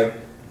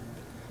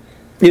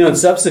 in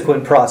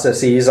subsequent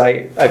processes,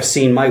 I've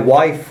seen my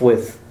wife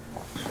with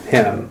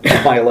him,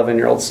 my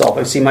 11-year-old self.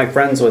 I've seen my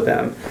friends with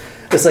him.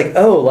 It's like,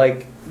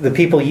 the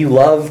people you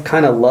love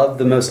kind of love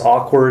the most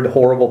awkward,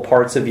 horrible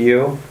parts of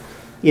you.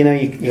 You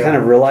kind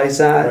of realize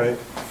that. Right.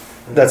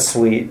 That's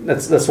sweet.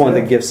 That's one of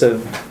the gifts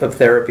of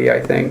therapy, I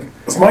think.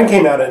 So mine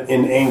came out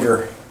in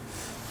anger.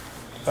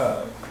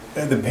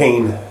 The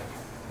pain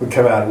would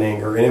come out in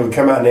anger. And it would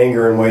come out in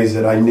anger in ways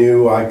that I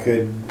knew I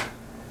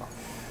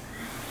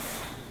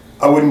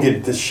wouldn't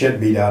get the shit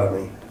beat out of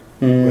me.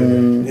 With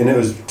it. And it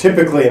was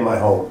typically in my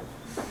home.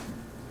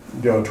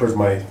 Towards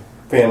my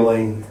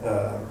family,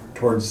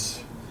 towards...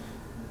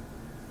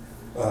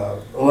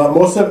 a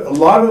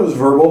lot of it was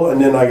verbal,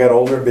 and then I got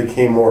older, it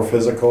became more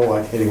physical,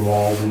 like hitting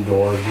walls and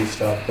doors and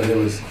stuff. But it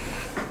was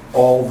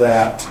all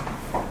that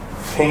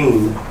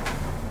pain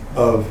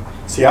of.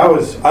 See, I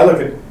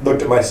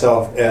looked at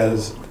myself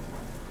as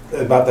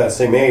about that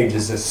same age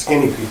as this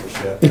skinny piece of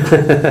shit.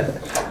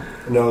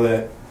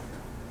 That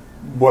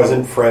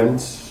wasn't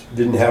friends,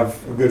 didn't have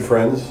good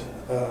friends.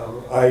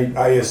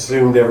 I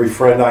assumed every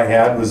friend I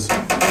had was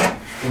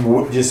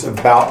just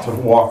about to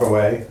walk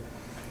away.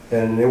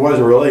 And it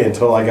wasn't really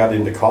until I got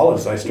into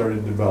college that I started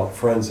to develop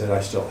friends that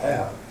I still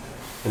have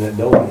and that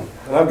know me.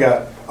 And I've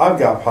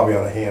got probably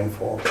on a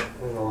handful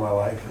in my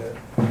life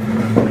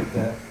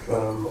that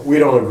we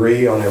don't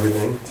agree on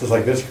everything, just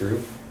like this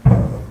group.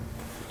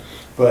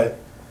 But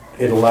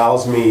it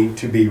allows me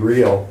to be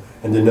real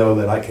and to know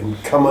that I can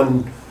come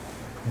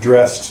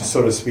undressed,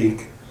 so to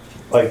speak,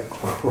 like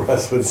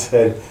Russ would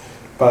say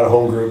about a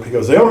home group. He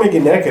goes, "They don't make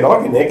you naked.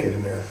 I'll get naked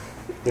in there."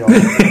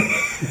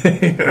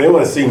 They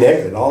want to see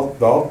naked.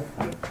 I'll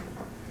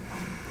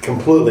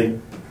completely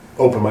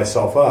open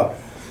myself up.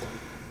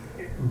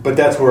 But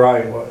that's where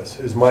I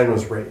was. Mine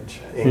was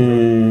rage,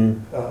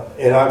 anger.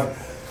 And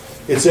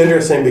it's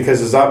interesting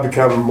because as I've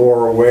become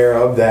more aware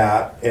of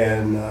that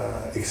and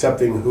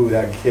accepting who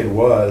that kid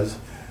was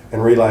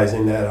and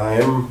realizing that I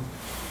am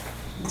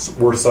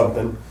worth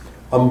something,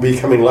 I'm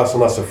becoming less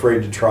and less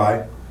afraid to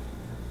try.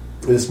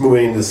 This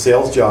moving into the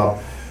sales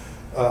job,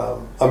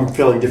 I'm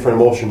feeling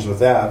different emotions with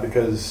that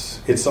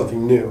because it's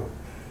something new,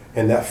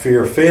 and that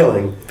fear of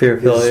failing,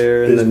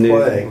 failure, is and the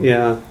playing. New,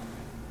 yeah.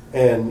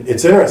 And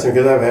it's interesting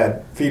because I've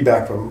had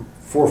feedback from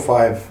 4 or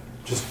 5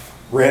 just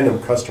random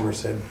customers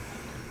said,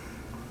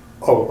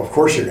 "Oh, of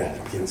course you're going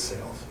to be in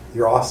sales.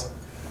 You're awesome,"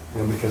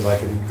 because I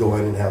can go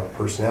in and have a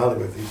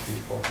personality with these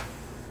people.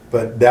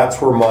 But that's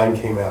where mine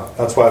came out.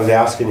 That's why I was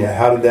asking you,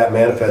 how did that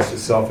manifest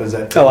itself as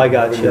that I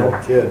got you.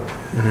 Kid?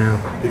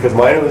 Yeah. Because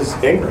mine was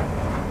anger.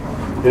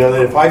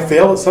 That if I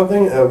failed at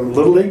something,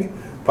 Little League,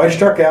 if I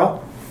struck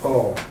out,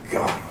 oh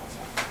God.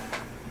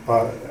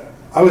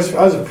 I was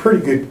a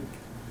pretty good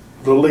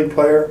Little League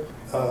player,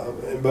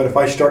 but if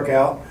I struck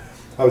out,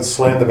 I would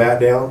slam the bat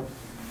down,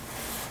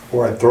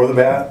 or I'd throw the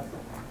bat.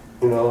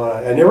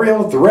 I never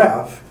yelled at the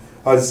ref.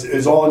 It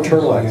was all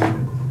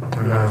internalized.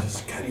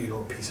 Just, God, you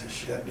little piece of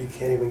shit. You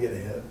can't even get a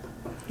hit.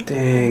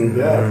 Dang.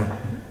 Yeah.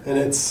 And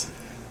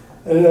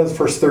the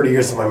first 30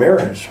 years of my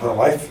marriage, my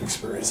life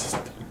experience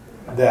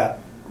that,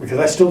 because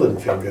I still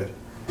didn't feel good,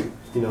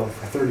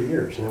 for 30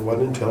 years. And it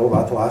wasn't until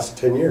about the last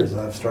 10 years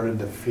that I've started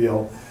to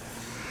feel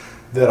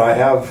that I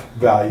have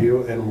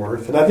value and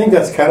worth. And I think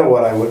that's kind of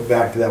what I went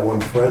back to that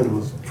one friend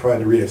was trying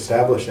to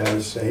reestablish that,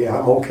 is say, hey,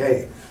 I'm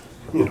okay.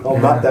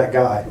 I'm not that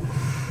guy.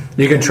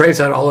 You can trace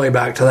that all the way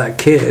back to that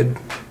kid.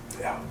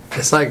 Yeah.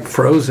 It's like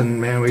Frozen,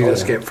 man. We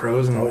just get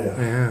frozen. Oh,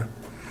 yeah.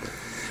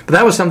 But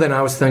that was something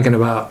I was thinking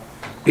about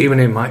even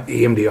in my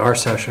EMDR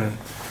session.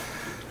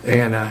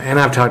 And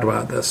I've talked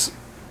about this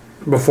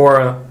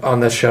before on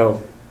this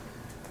show.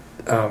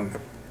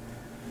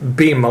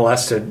 Being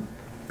molested,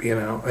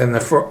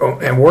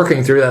 and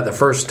working through that the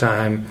first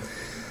time,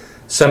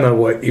 some of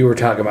what you were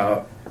talking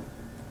about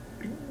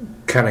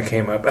kind of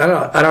came up.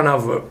 I don't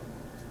know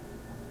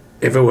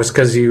if it was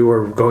because you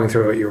were going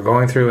through what you were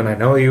going through, and I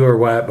know you were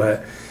what,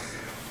 but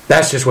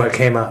that's just what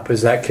came up,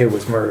 is that kid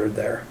was murdered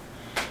there.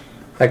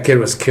 That kid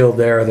was killed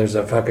there. There's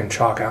a fucking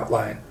chalk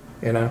outline,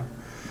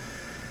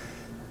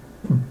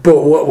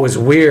 But what was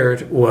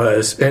weird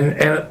was, and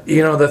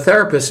the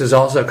therapist is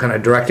also kind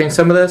of directing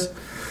some of this,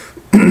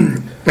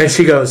 and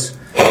she goes,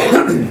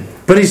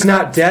 but he's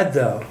not dead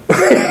though.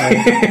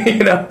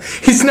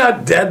 He's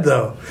not dead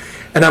though.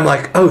 And I'm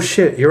like, oh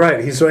shit, you're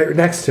right. He's right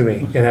next to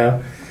me,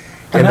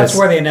 And that's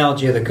where the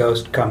analogy of the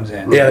ghost comes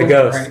in. Yeah, the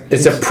ghost. Right?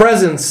 It's a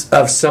presence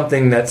of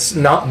something that's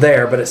not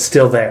there, but it's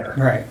still there.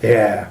 Right.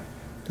 Yeah.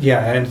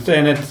 Yeah,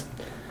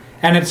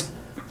 and it's.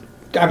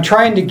 I'm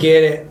trying to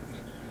get it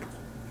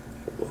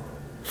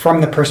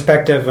from the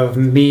perspective of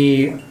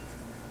me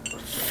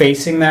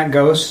facing that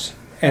ghost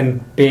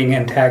and being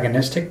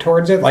antagonistic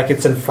towards it, like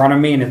it's in front of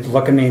me and it's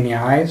looking me in the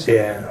eyes.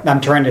 Yeah.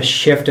 I'm trying to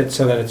shift it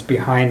so that it's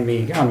behind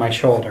me on my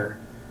shoulder,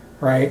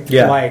 right?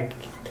 Yeah.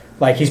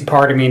 Like he's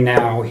part of me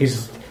now.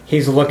 He's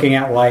looking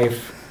at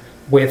life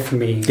with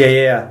me.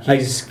 Yeah.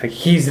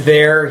 He's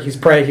there. He's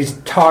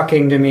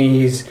talking to me.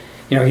 He's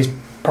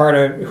part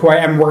of who I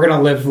am. We're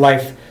gonna live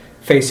life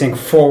facing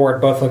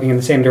forward, both looking in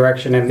the same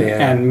direction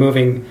and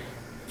moving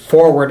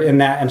forward in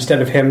that,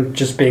 instead of him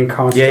just being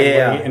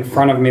constantly in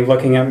front of me,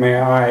 looking at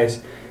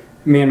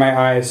me in my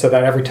eyes, so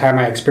that every time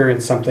I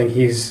experience something,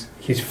 he's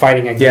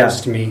fighting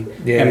against me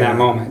in that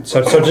moment.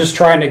 So just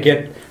trying to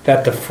get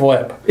that to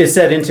flip. It's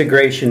that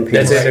integration piece.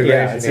 That's integration.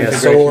 Yeah, it's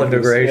integration soul piece.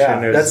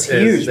 integration. Yeah. That's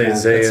huge, man.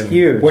 That's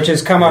huge. Which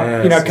has come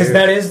up, because huge.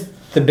 that is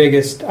the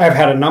biggest. I've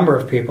had a number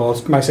of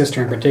people, my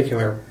sister in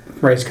particular,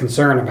 raise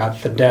concern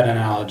about the dead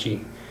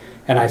analogy,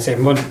 and I say,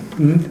 well,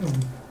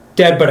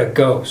 dead but a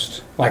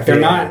ghost. Like they're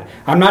not.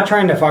 I'm not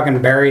trying to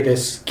fucking bury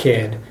this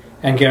kid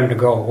and get him to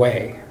go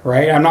away.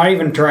 Right, I'm not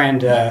even trying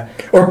to.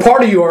 Or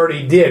part of you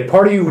already did.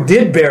 Part of you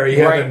did bury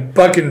him and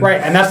fucking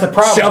and that's the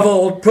problem.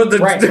 Shovel, put the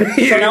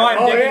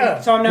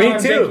So now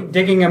I'm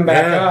digging him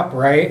back up,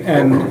 right?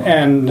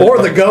 And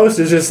or the ghost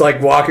is just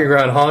like walking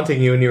around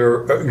haunting you, and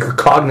you're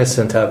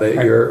cognizant of it.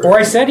 You're or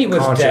I said he was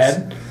conscious.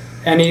 dead,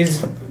 and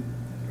he's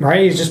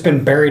just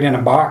been buried in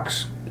a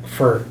box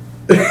for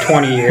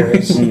 20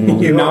 years,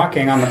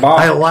 knocking on the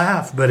box. I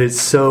laugh, but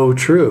it's so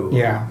true.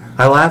 Yeah,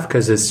 I laugh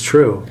because it's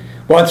true.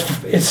 Well,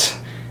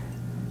 it's.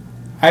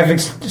 I've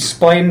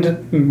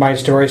explained my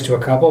stories to a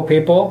couple of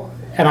people,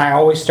 and I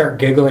always start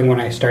giggling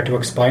when I start to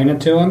explain it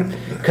to them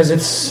because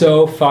it's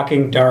so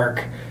fucking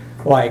dark.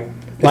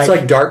 It's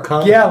like dark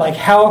comedy. Yeah,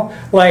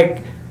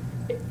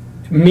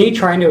 me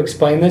trying to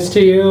explain this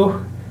to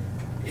you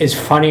is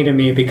funny to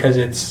me because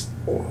it's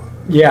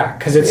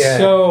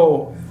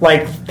so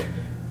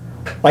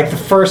like the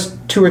first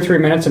 2 or 3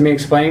 minutes of me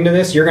explaining to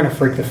this, you're gonna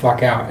freak the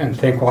fuck out and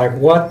think like,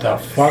 what the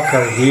fuck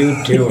are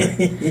you doing?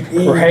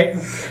 Right?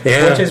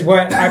 Yeah. Which is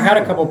what I've had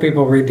a couple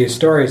people read these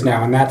stories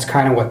now, and that's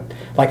kind of what,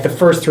 like the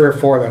first 3 or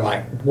 4, they're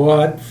like,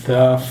 what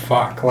the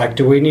fuck? Like,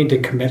 do we need to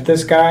commit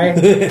this guy?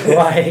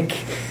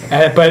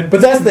 But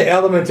that's the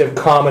element of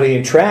comedy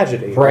and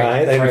tragedy,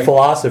 right? And right.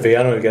 philosophy.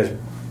 I don't know if you guys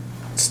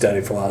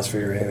study philosophy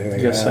or anything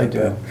like yes, that. I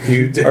do.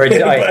 You do. Or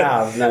I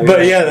have. No,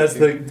 but yeah, that's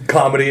the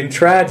comedy and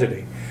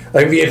tragedy.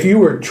 Like if you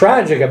were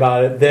tragic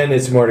about it, then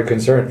it's more to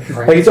concern.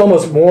 Right. Like it's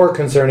almost more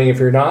concerning if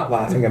you're not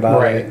laughing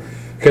about it,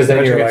 because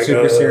then you're like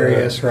super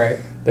serious, right?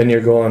 Then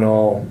you're going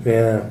all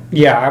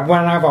Yeah,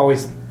 I've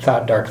always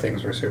thought dark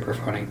things were super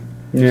funny.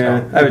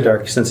 Yeah, I have a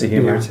dark sense of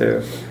humor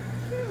too.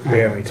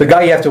 Yeah, me too. The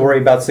guy you have to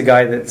worry about is the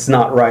guy that's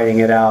not writing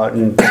it out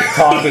and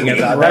talking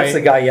about. Right. That's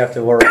the guy you have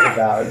to worry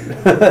about.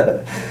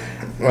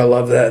 I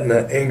love that in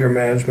the anger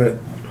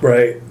management.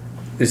 Right,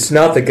 it's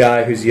not the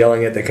guy who's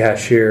yelling at the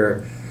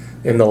cashier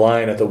in the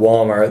line at the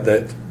Walmart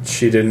that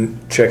she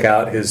didn't check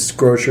out his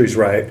groceries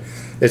right.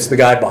 It's the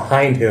guy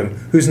behind him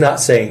who's not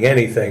saying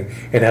anything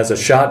and has a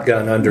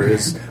shotgun under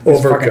his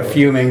overcoat. Fucking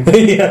fuming.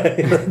 Yeah,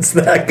 it's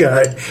that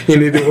guy you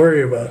need to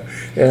worry about.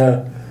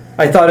 Yeah.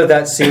 I thought of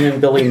that scene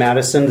in Billy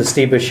Madison, the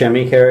Steve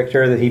Buscemi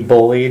character that he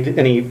bullied,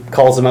 and he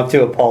calls him up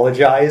to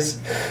apologize.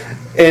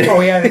 And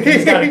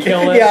he's got a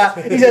kill list. Yeah,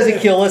 he has a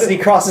kill list, and he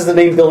crosses the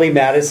name Billy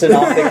Madison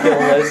off the kill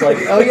list. Like,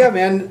 oh yeah,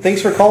 man,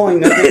 thanks for calling.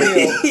 No big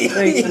deal.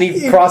 Thanks. And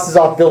he crosses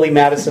off Billy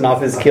Madison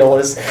off his kill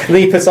list, and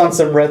then he puts on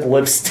some red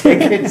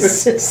lipstick and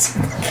sits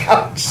on the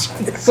couch.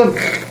 Some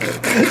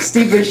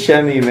Steve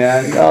Buscemi,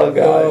 man. Oh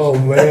gosh. Oh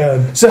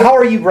man. So how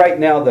are you right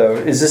now, though?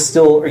 Is this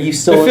still? Are you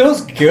still? It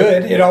feels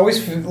good. It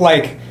always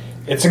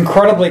it's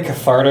incredibly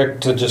cathartic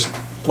to just.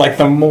 Like,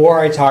 the more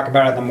I talk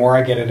about it, the more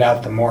I get it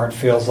out, the more it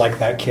feels like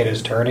that kid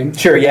is turning.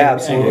 Sure, yeah,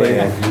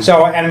 absolutely.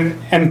 So,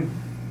 and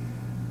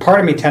part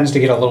of me tends to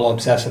get a little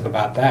obsessive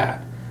about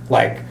that.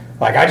 Like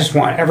I just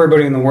want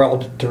everybody in the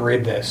world to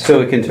read this. So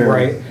it can turn.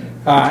 Right?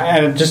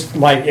 And just,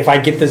 like, if I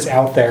get this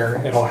out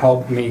there, it'll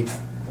help me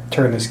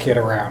turn this kid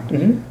around.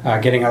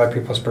 Mm-hmm. Getting other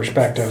people's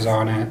perspectives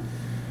on it.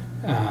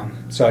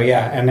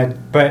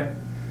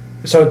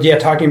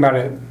 Talking about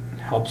it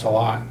helps a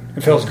lot.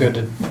 It feels good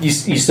to. You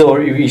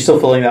still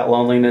feeling that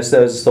loneliness?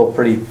 Though, is still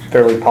fairly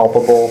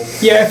palpable.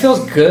 Yeah, it feels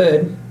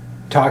good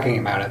talking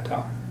about it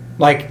though.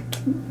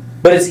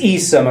 But it's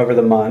eased some over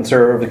the months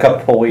or over the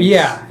couple weeks.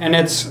 Yeah, and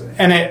it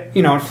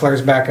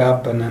flares back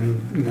up and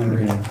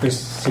then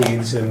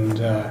recedes and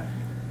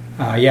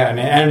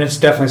it's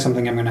definitely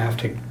something I'm going to have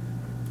to.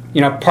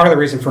 Part of the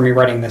reason for me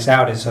writing this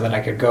out is so that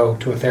I could go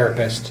to a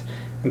therapist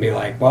and be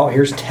like, well,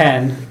 here's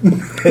 10.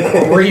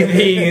 Read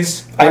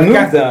these. I've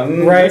moved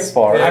them right this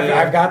far.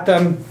 I've got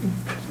them.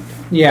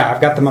 Yeah, I've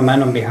got the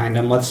momentum behind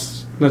them.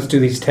 Let's do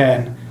these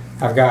 10.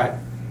 I've got,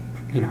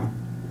 a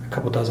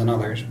couple dozen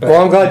others. But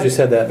well, I'm glad you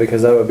said that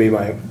because that would be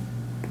my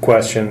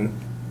question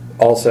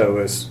also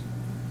is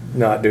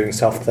not doing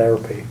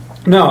self-therapy.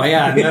 No,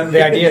 yeah.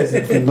 The idea is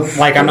that,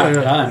 like, I'm not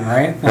done,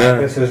 right?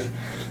 Like, this is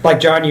like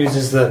John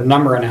uses the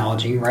number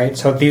analogy, right?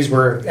 So these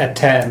were at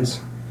 10s,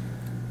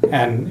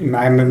 and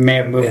I may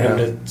have moved them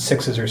to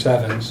 6s or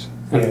 7s,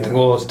 and the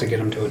goal is to get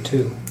them to a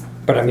 2.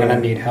 But I'm going to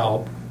need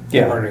help.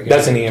 Yeah,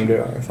 that's an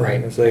EMDR thing.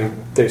 Right.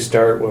 They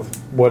start with,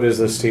 what is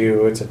this to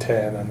you? It's a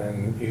 10, and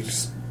then you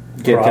just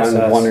get down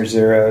to 1 or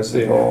 0 as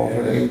the goal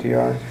for the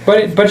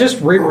EMDR. But just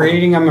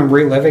rereading them and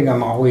reliving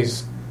them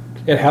always,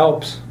 it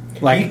helps.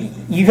 Like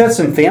you've had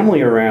some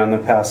family around the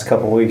past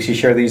couple of weeks. You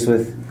share these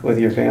with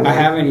your family? I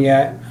haven't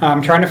yet.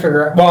 I'm trying to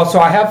figure out. Well, so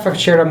I have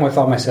shared them with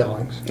all my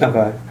siblings.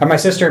 Okay. And my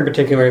sister in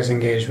particular is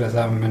engaged with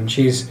them, and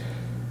she's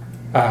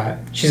a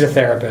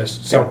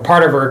therapist. So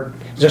part of her,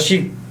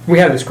 we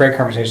had this great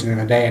conversation the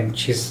other day, and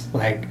she's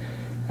like,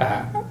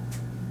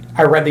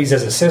 I read these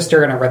as a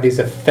sister, and I read these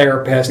as a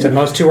therapist, and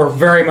those two are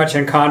very much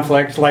in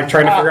conflict, like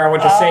trying to figure out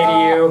what to say to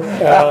you.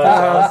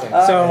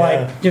 So,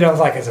 like, you know,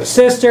 like as a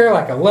sister,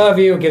 like I love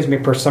you, it gives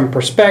me some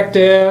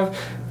perspective,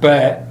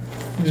 but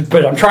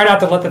I'm trying not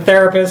to let the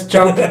therapist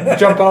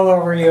jump all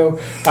over you.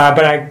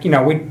 But we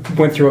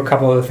went through a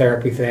couple of the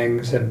therapy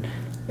things, and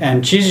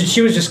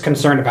she was just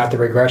concerned about the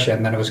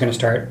regression, that it was going to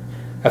start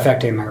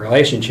affecting my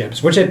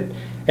relationships, which it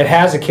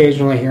has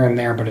occasionally here and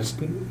there, but it's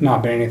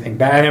not been anything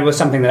bad. And it was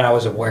something that I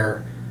was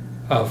aware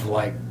of,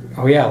 like,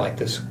 oh yeah, like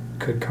this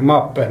could come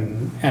up,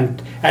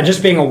 and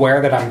just being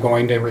aware that I'm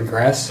going to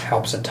regress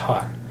helps a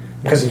ton,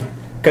 because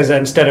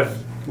instead of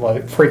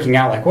like freaking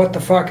out like what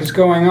the fuck is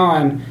going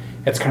on,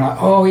 it's kind of like,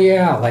 oh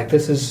yeah, like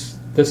this is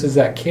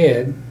that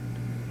kid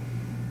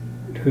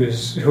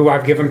who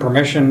I've given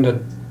permission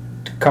to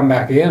come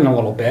back in a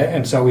little bit,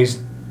 and so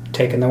he's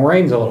taking the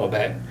reins a little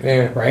bit,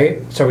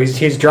 right? So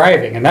he's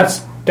driving, and that's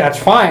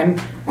fine.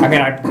 I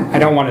mean, I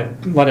don't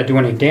want to let it do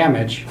any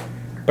damage.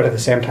 But at the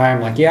same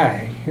time, like,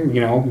 yeah, you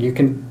know, you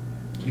can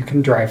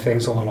drive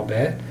things a little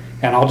bit,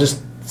 and I'll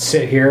just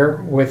sit here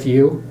with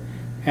you,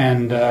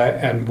 and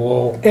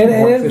we'll work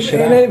this shit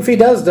out. And if he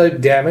does the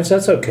damage,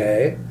 that's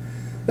okay.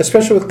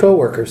 Especially with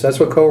coworkers, that's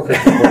what coworkers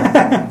do.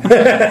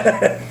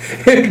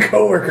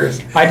 Coworkers.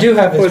 I do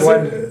have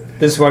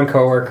this one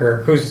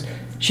coworker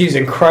she's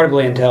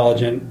incredibly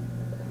intelligent,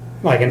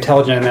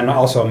 and then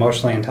also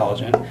emotionally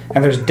intelligent.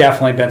 And there's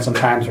definitely been some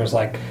times where it's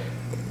like,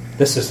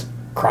 this is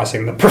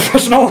crossing the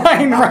professional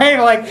line, right?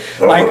 Like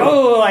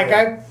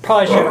I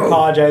probably should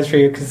apologize for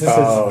you, because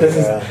this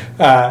is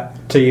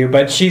to you.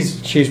 But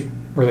she's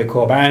really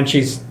cool about it, and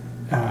she's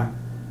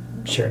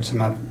shared some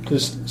of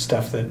this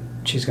stuff that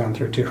she's gone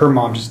through too. Her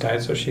mom just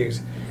died, so she's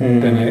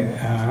been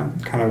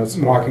kind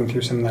of walking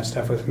through some of that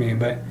stuff with me.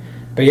 But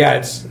yeah,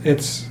 it's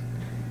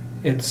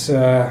it's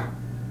very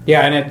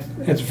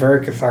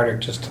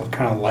cathartic just to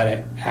kind of let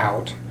it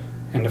out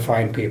and to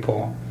find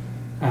people.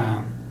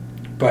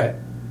 But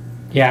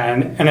yeah,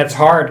 and it's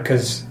hard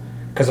because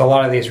a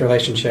lot of these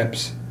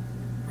relationships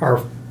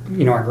are,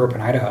 you know, I grew up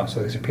in Idaho,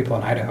 so these are people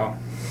in Idaho.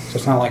 So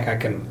it's not like I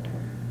can,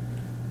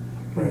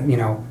 you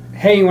know,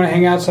 hey, you want to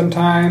hang out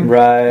sometime?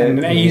 Right.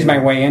 And I ease my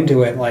way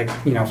into it. Like,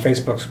 you know,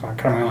 Facebook's kind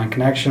of my only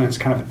connection. It's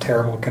kind of a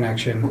terrible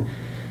connection.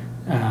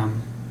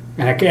 And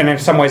in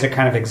some ways it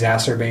kind of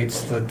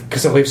exacerbates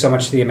because it leaves so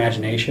much to the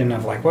imagination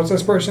of, like, what's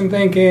this person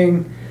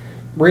thinking?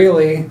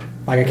 Really?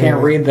 Like, I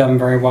can't read them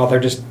very well. They're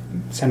just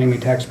sending me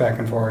text back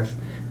and forth,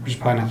 which is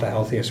probably not the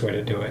healthiest way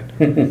to do it.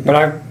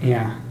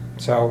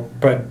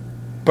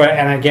 But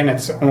and again,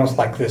 it's almost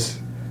like this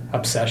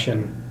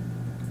obsession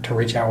to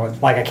reach out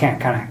with, like, I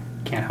can't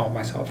help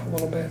myself a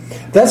little bit.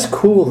 That's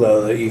cool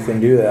though that you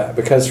can do that,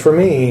 because for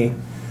me,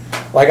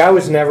 like, I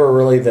was never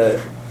really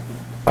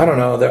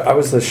I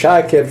was the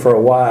shy kid for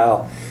a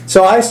while.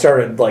 So I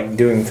started, like,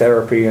 doing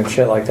therapy and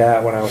shit like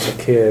that when I was a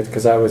kid,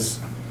 because I was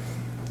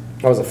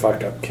a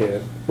fucked up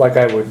kid. Like,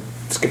 I would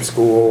skip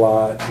school a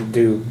lot and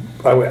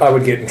I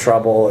would get in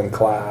trouble in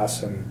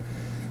class, and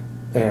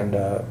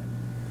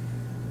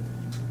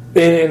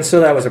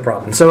so that was a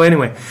problem. So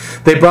anyway,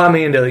 they brought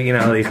me into, you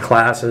know, these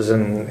classes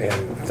and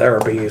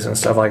therapies and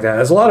stuff like that.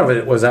 As a lot of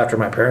it was after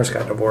my parents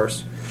got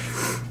divorced,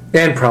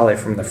 and probably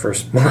from the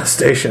first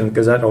molestation,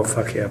 because that'll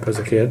fuck you up as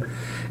a kid.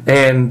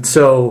 And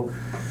so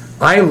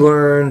I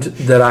learned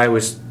that I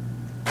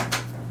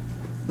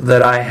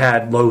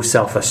had low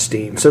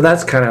self-esteem. So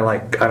that's kind of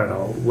like, I don't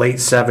know, late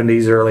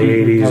 70s, early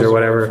 80s or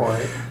whatever.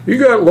 You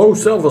got low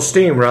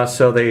self-esteem, Russ.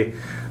 So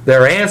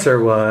their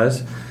answer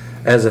was,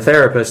 as a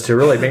therapist, to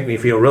really make me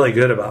feel really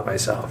good about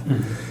myself.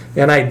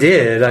 And I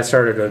did. I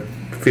started to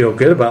feel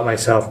good about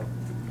myself,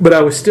 but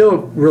I was still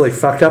really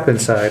fucked up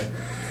inside.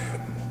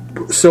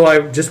 So I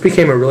just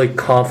became a really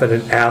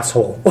confident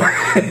asshole.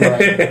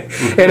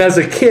 And as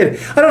a kid,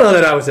 I don't know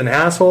that I was an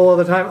asshole all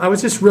the time. I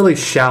was just really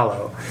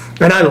shallow.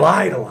 And I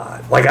lied a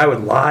lot. Like, I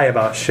would lie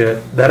about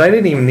shit that I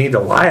didn't even need to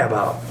lie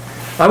about.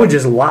 I would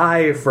just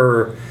lie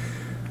to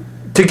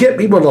get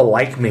people to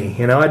like me.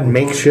 You know, I'd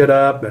make shit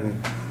up,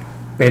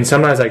 and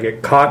sometimes I'd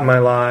get caught in my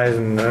lies,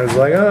 and I was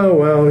like, oh,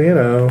 well, you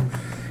know.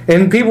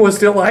 And people would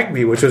still like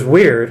me, which was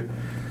weird.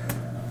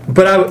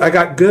 But I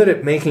got good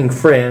at making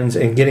friends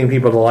and getting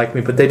people to like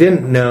me, but they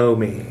didn't know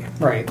me.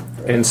 Right.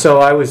 And so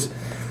I was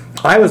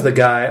the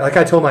guy. Like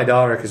I told my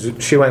daughter, because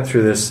she went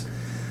through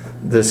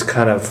this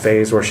kind of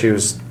phase where she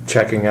was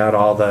checking out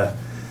all the,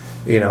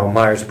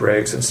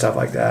 Myers-Briggs and stuff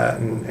like that,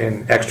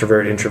 and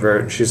extrovert,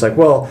 introvert. And she's like,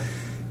 well,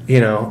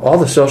 all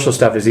the social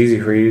stuff is easy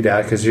for you,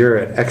 Dad, because you're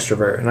an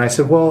extrovert. And I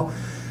said, well,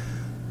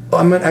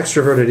 I'm an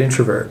extroverted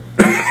introvert.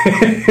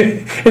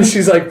 And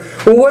she's like,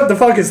 well, what the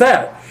fuck is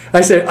that? I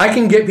said, I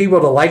can get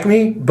people to like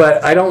me,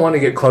 but I don't want to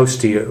get close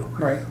to you.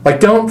 Right. Like,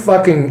 don't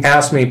fucking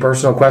ask me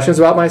personal questions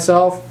about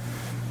myself.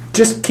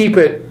 Just keep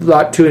it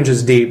about 2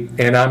 inches deep,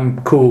 and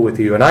I'm cool with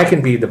you. And I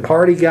can be the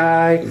party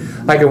guy.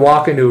 I can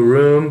walk into a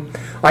room.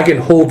 I can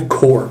hold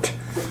court.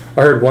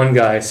 I heard one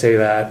guy say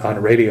that on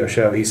a radio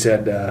show. He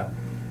said,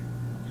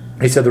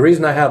 the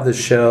reason I have this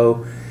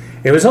show,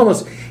 he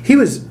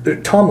was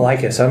Tom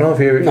Likas. I don't know if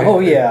you. Oh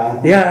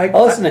yeah, yeah.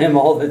 I listen to him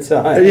all the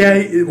time.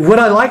 Yeah, what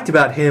I liked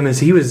about him is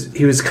he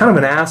was kind of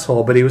an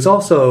asshole, but he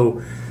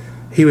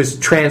was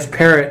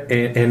transparent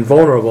and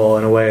vulnerable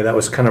in a way that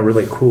was kind of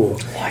really cool.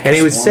 And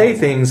he would say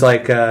things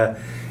like,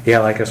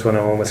 Likas when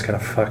a woman was kind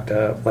of fucked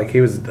up. Like he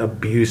was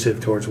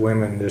abusive towards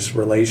women just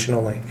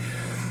relationally,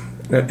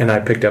 and I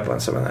picked up on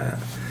some of that.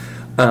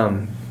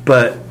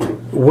 But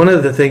one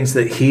of the things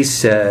that he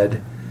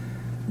said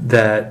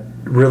that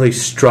really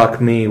struck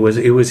me was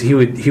he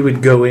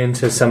would go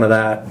into some of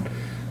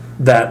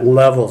that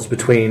levels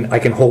between I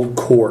can hold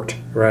court,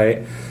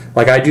 right?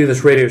 Like I do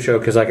this radio show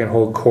because I can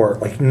hold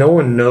court. Like no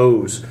one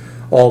knows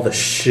all the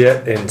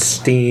shit and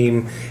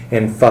steam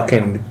and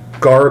fucking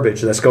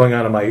garbage that's going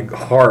on in my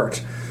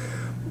heart.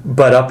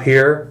 But up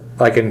here,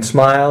 I can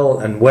smile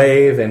and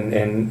wave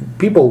and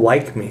people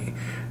like me.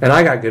 And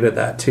I got good at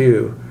that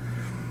too.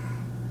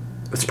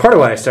 It's part of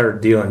why I started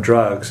dealing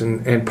drugs,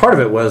 and part of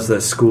it was the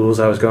schools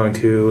I was going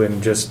to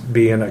and just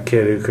being a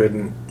kid who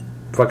couldn't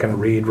fucking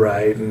read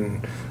right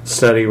and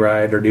study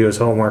right or do his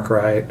homework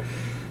right.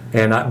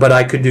 But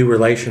I could do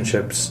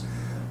relationships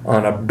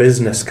on a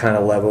business kind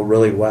of level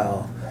really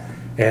well,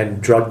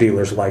 and drug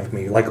dealers liked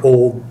me, like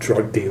old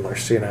drug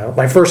dealers,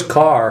 My first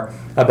car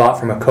I bought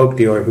from a coke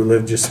dealer who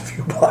lived just a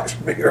few blocks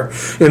from here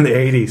in the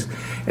 80s,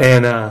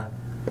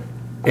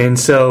 and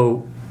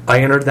so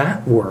I entered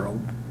that world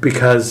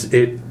because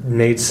it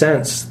made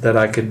sense that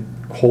I could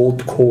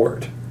hold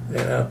court,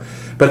 But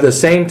at the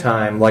same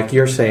time, like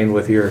you're saying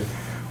with your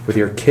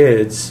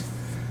kids,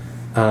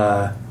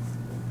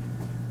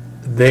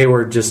 they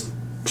were just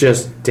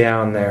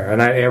down there,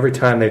 and every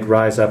time they'd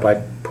rise up,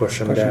 I'd push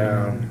them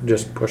down.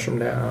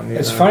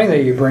 It's funny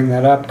that you bring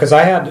that up because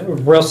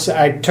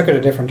I took it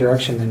a different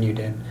direction than you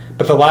did.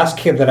 But the last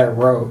kid that I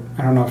wrote,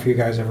 I don't know if you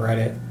guys have read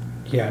it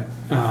yet,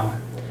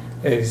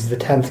 is the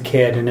 10th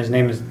kid, and his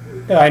name is.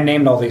 I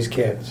named all these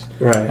kids.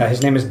 Right.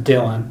 His name is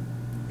Dylan,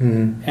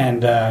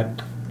 and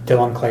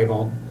Dylan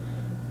Klebold.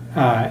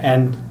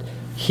 And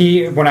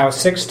he, when I was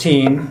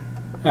 16,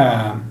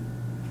 The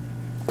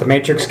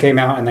Matrix came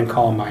out, and then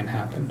Columbine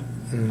happened.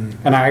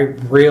 And I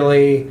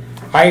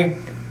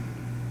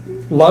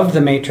loved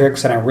The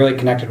Matrix, and I really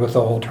connected with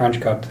the whole trench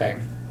coat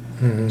thing.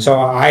 So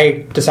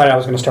I decided I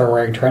was going to start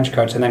wearing trench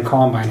coats, and then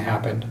Columbine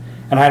happened.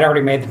 And I'd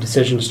already made the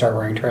decision to start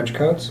wearing trench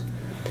coats.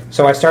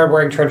 So I started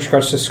wearing trench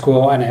coats to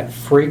school, and it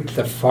freaked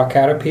the fuck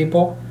out of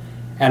people.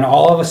 And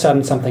all of a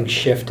sudden, something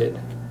shifted.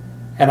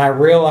 And I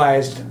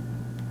realized,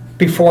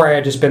 before I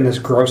had just been this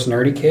gross,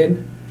 nerdy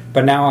kid,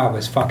 but now I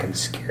was fucking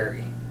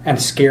scary.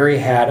 And scary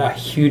had a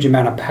huge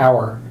amount of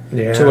power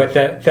to it.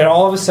 That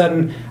all of a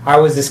sudden, I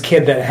was this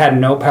kid that had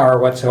no power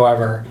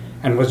whatsoever,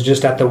 and was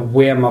just at the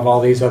whim of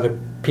all these other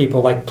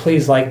people, like,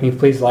 please like me,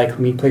 please like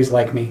me, please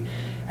like me.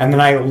 And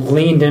then I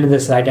leaned into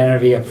this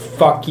identity of,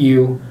 fuck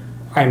you,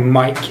 I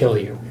might kill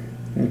you.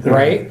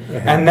 Right?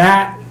 And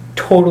that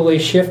totally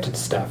shifted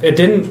stuff. It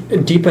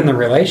didn't deepen the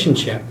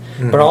relationship,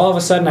 but all of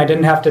a sudden I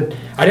didn't have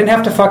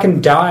to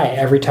fucking die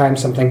every time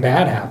something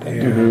bad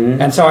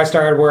happened. And so I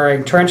started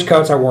wearing trench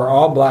coats. I wore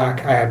all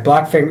black. I had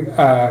black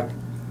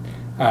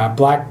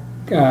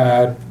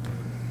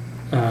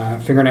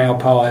fingernail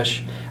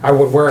polish. I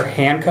would wear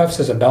handcuffs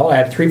as a belt. I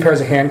had 3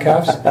 pairs of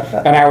handcuffs,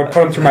 and I would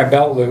put them through my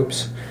belt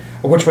loops,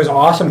 which was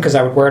awesome because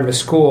I would wear them to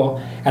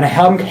school. And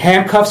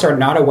handcuffs are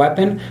not a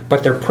weapon,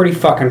 but they're pretty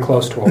fucking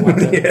close to a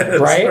weapon,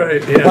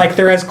 right? Yeah. Like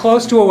they're as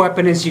close to a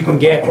weapon as you can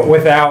get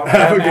without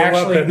them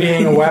actually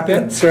being a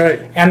weapon. That's right.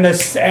 And the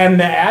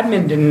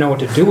admin didn't know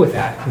what to do with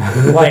that.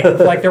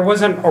 Like there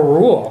wasn't a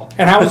rule.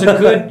 And I was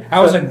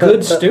a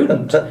good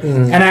student,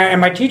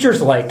 and my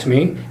teachers liked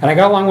me, and I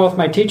got along well with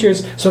my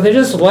teachers, so they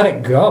just let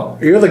it go.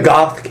 You're the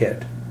goth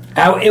kid.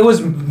 It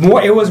was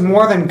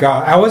more than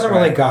goth. I wasn't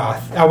really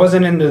goth. I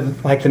wasn't into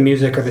like the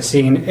music or the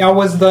scene.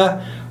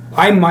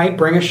 I might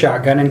bring a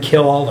shotgun and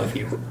kill all of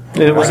you.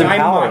 It was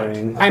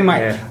empowering. I might.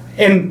 Yeah.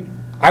 And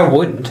I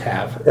wouldn't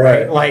have.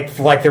 Right.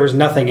 Like there was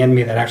nothing in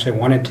me that actually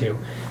wanted to.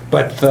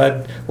 But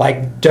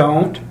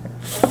don't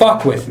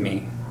fuck with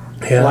me.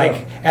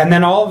 Yeah. And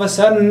then all of a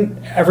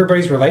sudden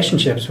everybody's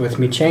relationships with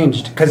me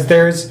changed because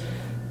there's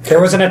there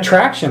was an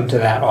attraction to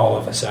that all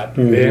of a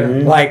sudden. Yeah.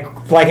 Like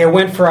it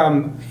went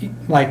from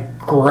like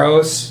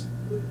gross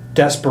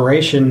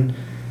desperation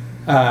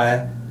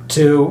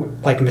to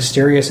like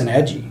mysterious and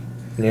edgy.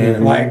 Yeah.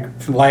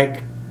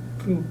 Like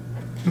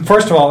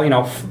first of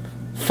all,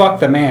 fuck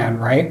the man,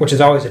 right? Which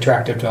is always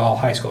attractive to all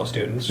high school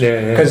students.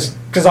 Yeah.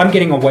 Because I'm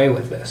getting away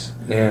with this.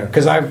 Yeah.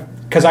 Because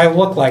I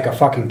look like a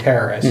fucking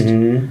terrorist,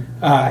 and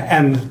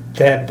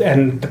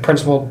the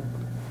principal,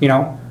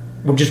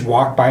 would just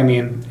walk by me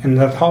in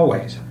the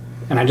hallways,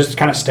 and I just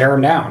kind of stare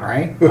him down,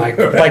 right?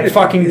 Like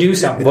fucking do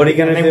something. What are you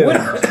gonna do?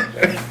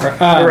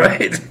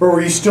 Right. Or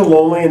were you still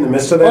lonely in the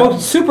midst of that? Oh,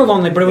 super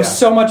lonely, but it was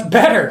so much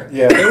better.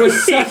 Yeah. It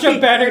was such a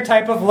better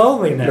type of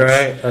loneliness.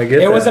 Right, I get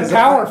it that. was a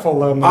powerful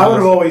loneliness. I would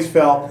have always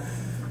felt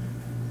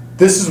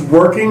this is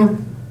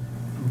working,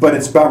 but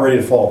it's about ready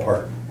to fall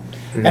apart.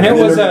 And it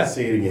was never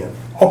see it again.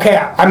 Okay,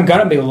 I'm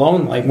gonna be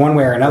lonely one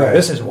way or another. Right.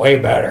 This is way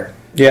better.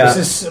 Yeah.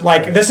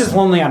 This is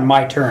lonely on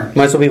my terms.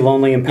 Might as well be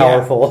lonely and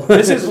powerful. Yeah.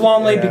 This is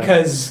lonely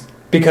Yeah.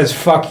 because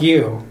fuck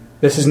you.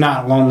 This is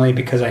not lonely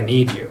because I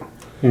need you.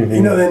 And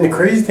the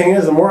crazy thing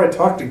is, the more I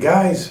talk to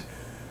guys,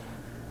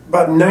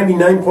 about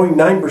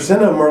 99.9% of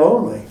them are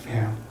lonely.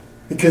 Yeah.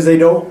 Because they're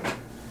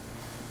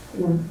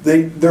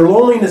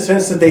lonely in the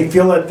sense that they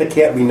feel that they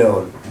can't be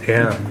known.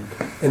 Yeah.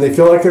 And they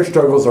feel like their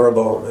struggles are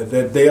alone,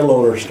 that they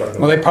alone are struggling.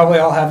 Well, they probably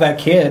all have that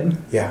kid.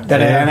 Yeah.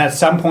 And at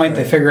some point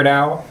they figured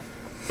out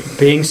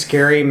being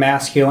scary,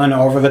 masculine,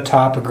 over the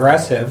top,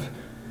 aggressive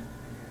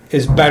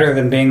is better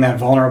than being that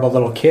vulnerable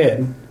little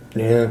kid.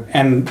 Yeah.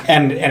 And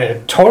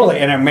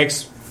it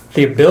makes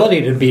the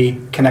ability to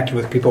be connected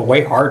with people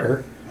way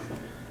harder.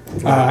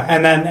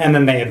 And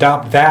then they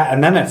adopt that,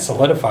 and then it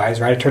solidifies,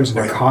 right? It turns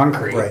into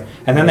concrete, Right.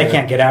 and then they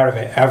can't get out of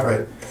it ever,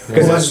 Right.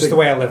 because Well, that's just the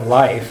way I live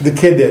life. The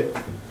kid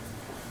that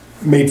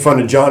made fun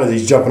of John as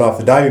he's jumping off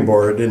the diving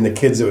board, and the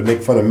kids that would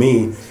make fun of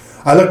me,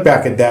 I look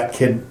back at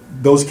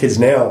those kids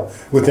now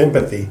with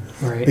empathy,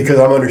 Right. because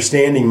I'm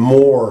understanding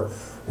more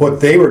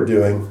what they were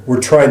doing.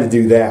 We're trying to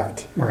do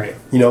that. Right.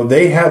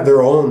 They have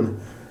their own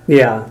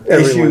Yeah,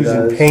 everyone issues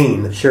does. and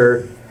pain.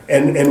 Sure.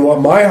 And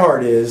what my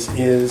heart is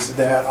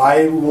that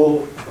I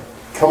will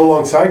come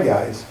alongside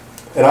guys,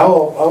 and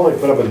I'll only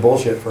put up with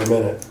bullshit for a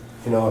minute.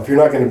 If you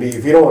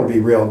don't want to be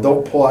real,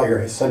 don't pull out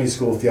your Sunday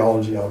school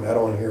theology on me. I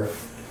don't want to hear it.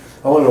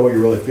 I want to know what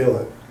you're really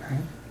feeling.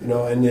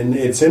 And then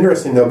it's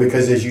interesting though,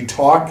 because as you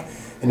talk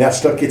and that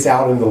stuff gets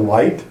out in the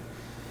light,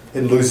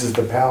 it loses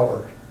the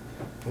power.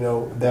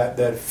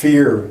 That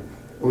fear.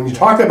 When you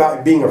talk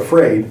about being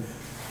afraid,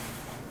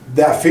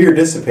 that fear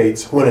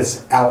dissipates when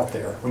it's out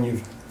there. When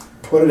you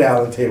put it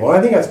out on the table. And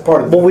I think that's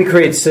part of Well, we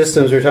create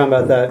systems. We were talking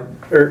about that,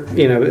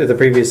 the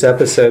previous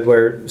episode,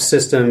 where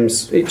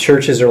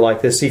churches are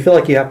like this. So you feel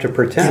like you have to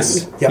pretend.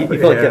 Yes. Yep. You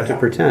feel like you have to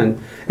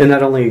pretend, and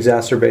that only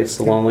exacerbates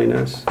the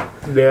loneliness.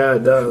 Yeah,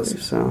 it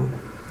does. So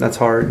that's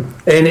hard.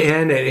 And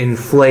it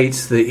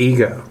inflates the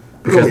ego,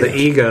 because the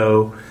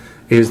ego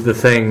is the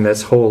thing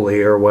that's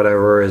holy or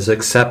whatever is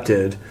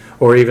accepted,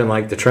 or even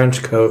like the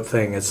trench coat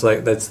thing. It's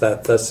like that's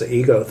the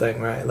ego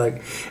thing, right?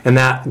 Like, and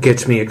that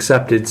gets me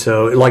accepted.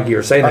 So, like you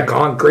were saying, the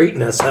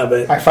concreteness of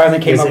it. I finally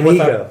came is up an with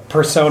ego. a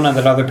persona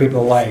that other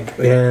people like.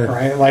 Yeah.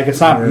 Right. Like it's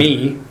not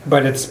me,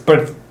 but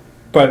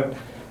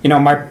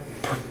my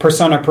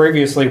persona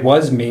previously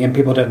was me, and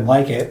people didn't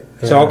like it.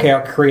 Yeah. So okay,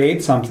 I'll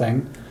create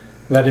something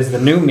that is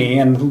the new me,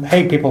 and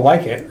hey, people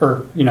like it,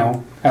 or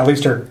at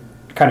least are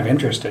kind of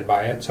interested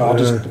by it. So I'll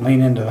just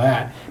lean into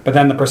that. But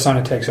then the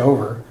persona takes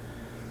over.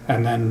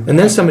 And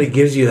then somebody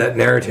gives you that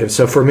narrative.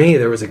 So for me,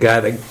 there was a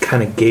guy that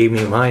kind of gave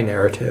me my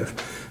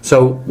narrative.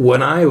 So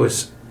when I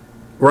was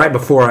right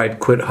before I'd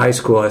quit high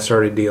school, I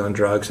started dealing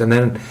drugs, and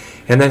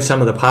then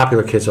some of the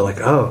popular kids are like,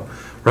 "Oh,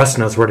 Russ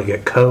knows where to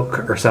get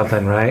coke or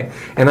something," right?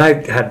 And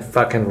I had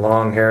fucking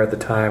long hair at the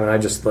time, and I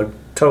just looked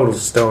total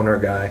stoner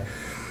guy.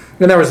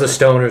 And there was the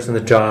stoners and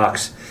the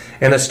jocks,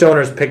 and the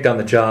stoners picked on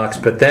the jocks.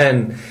 But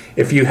then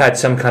if you had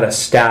some kind of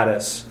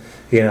status,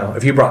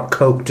 if you brought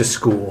coke to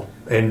school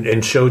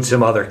and showed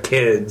some other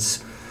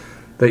kids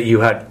that you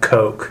had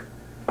coke,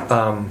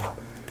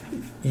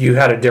 you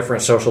had a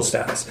different social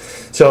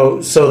status.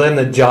 So then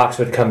the jocks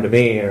would come to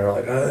me and are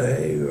like,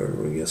 "Hey,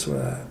 guess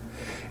what?"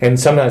 And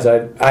sometimes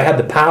I had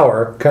the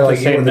power, kind of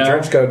like you with the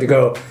trench coat, to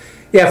go,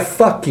 "Yeah,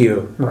 fuck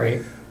you."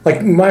 right.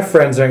 Like, my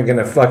friends aren't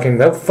gonna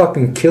they'll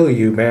fucking kill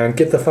you, man.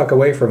 Get the fuck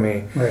away from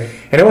me. Right.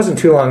 And it wasn't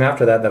too long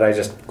after that I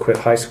just quit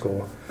high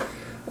school.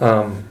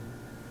 And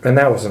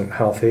that wasn't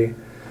healthy.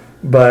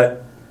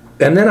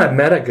 And then I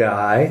met a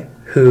guy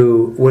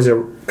who was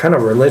a kind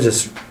of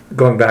religious,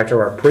 going back to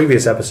our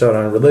previous episode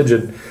on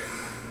religion.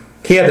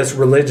 He had this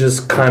religious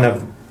kind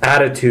of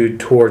attitude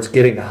towards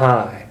getting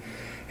high.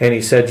 And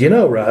he said,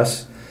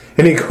 Russ,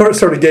 and he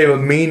sort of gave a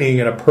meaning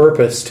and a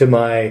purpose to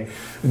my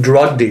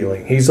drug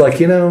dealing. He's like,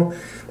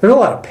 there's a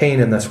lot of pain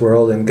in this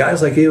world, and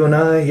guys like you and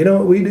I, you know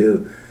what we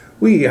do?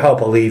 We help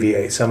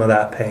alleviate some of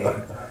that pain.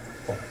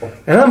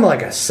 And I'm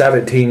like a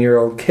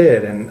 17-year-old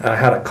kid, and I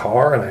had a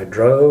car, and I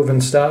drove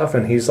and stuff,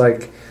 and he's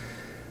like,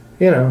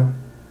 you know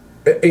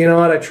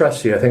what, I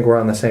trust you. I think we're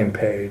on the same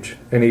page.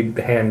 And he'd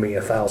hand me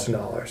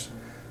 $1,000.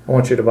 I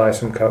want you to buy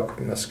some coke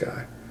from this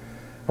guy.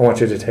 I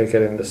want you to take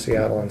it into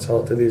Seattle and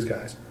sell it to these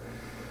guys.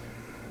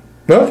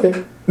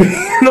 Okay.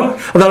 I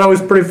thought I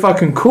was pretty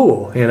fucking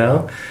cool,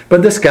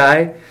 But this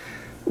guy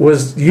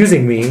was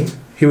using me.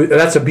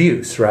 That's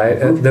abuse, right?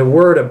 Mm-hmm. The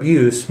word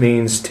abuse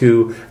means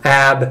to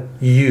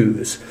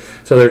abuse.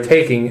 So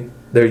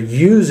they're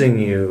using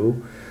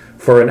you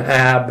for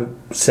an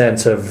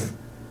sense of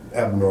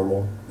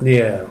abnormal.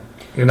 Yeah.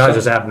 You're not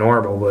just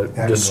abnormal, but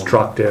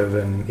destructive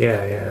and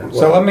yeah.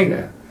 So let me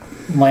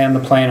land the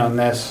plane on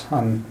this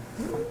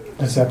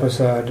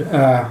episode.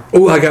 I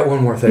got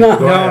one more thing. No,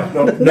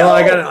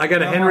 I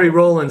got a Henry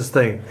Rollins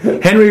thing.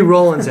 Henry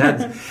Rollins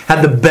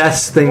had the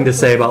best thing to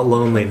say about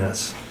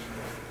loneliness.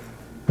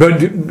 But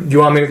do you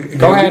want me to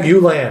go ahead? You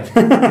land.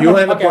 You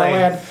land the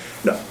plane.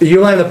 No,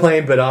 you land the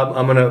plane, but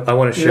I want to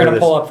share this. You're gonna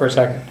pull up for a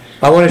second.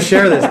 I want to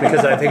share this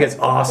because I think it's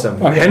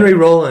awesome. Okay. Henry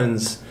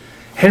Rollins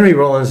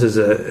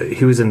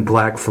he was in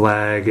Black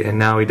Flag, and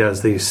now he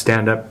does these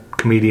stand-up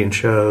comedian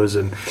shows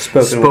and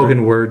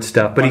spoken word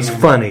stuff. But he's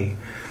funny,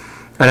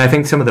 and I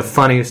think some of the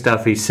funniest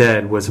stuff he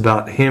said was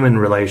about him and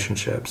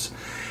relationships,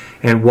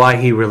 and why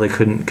he really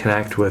couldn't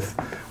connect with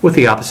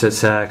the opposite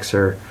sex,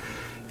 or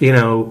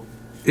And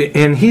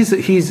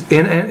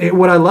and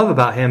what I love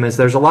about him is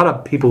there's a lot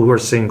of people who are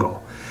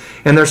single,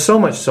 and there's so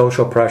much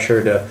social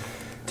pressure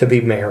to be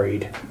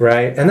married,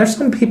 right? And there's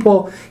some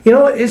people,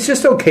 it's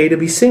just okay to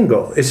be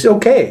single. It's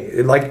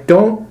okay. Like,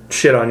 don't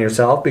shit on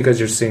yourself because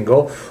you're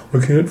single. I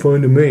can't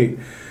find a mate.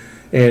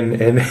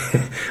 And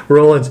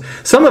Rollins,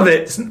 some of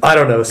it's, I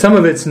don't know, some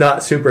of it's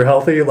not super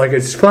healthy. Like,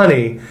 it's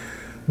funny,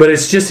 but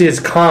it's just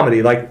his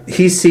comedy. Like,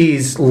 he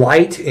sees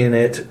light in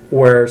it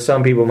where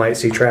some people might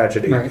see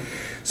tragedy. Right.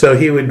 So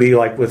he would be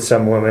like with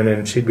some woman,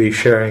 and she'd be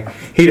sharing.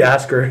 He'd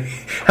ask her,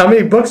 "How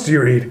many books do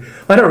you read?"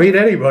 "I don't read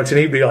any books." And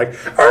he'd be like,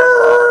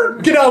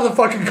 "Get out of the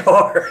fucking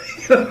car."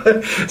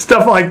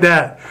 Stuff like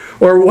that.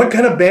 Or, "What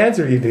kind of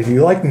bands are you into? Do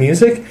you like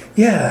music?"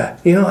 "Yeah,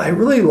 I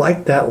really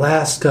liked that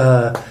last.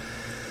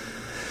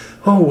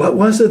 What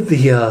was it?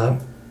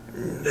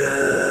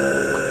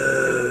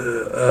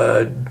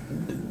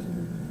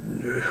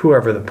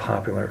 Whoever the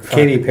popular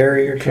Katy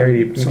Perry or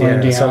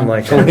something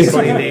like that.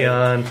 Celine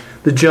Dion,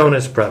 the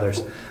Jonas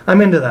Brothers.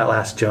 I'm into that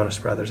last Jonas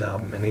Brothers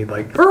album, and he'd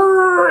like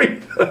pull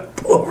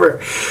over.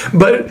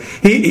 But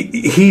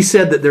he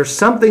said that there's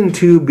something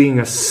to being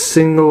a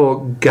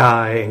single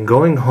guy and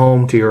going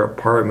home to your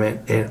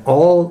apartment, and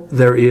all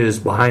there is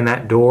behind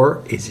that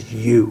door is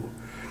you,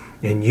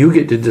 and you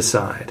get to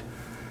decide.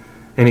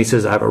 And he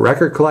says, I have a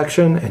record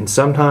collection, and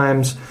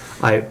sometimes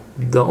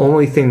the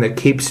only thing that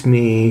keeps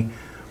me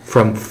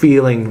from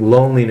feeling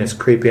loneliness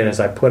creep in is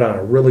I put on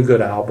a really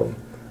good album,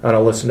 and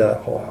I'll listen to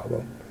that whole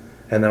album,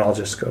 and then I'll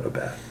just go to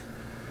bed.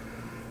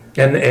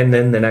 And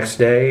then the next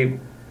day,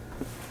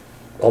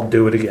 I'll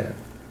do it again.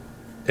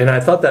 And I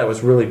thought that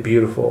was really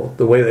beautiful,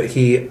 the way that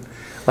he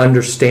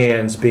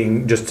understands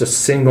being just a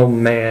single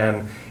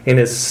man in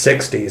his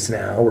 60s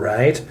now,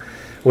 right?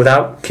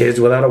 Without kids,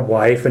 without a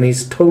wife, and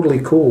he's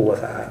totally cool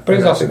with that. But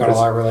he's also got a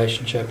lot of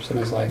relationships in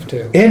his life,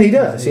 too. And he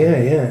does,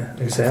 yeah,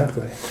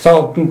 exactly.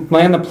 So,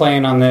 land the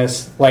plane on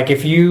this. Like,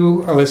 if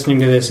you are listening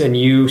to this and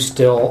you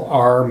still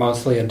are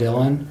mostly a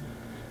Dylan,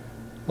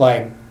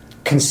 like,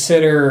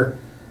 consider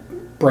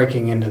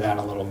breaking into that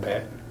a little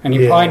bit. And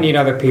you probably need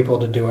other people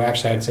to do it.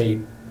 Actually, I'd say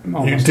you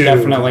almost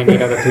definitely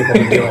need other people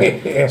to do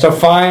it. So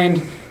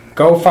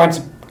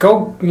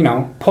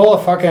pull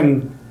a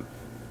fucking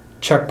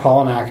Chuck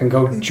Palahniuk and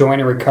go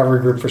join a recovery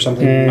group for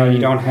something you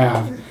don't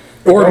have.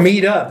 Or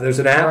Meet Up. There's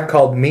an app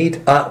called Meet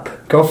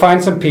Up. Go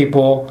find some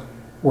people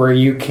where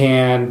you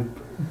can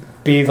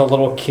be the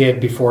little kid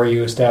before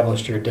you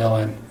established your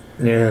Dylan.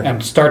 Yeah.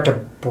 And start to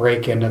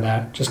break into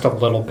that just a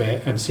little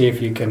bit and see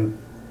if you can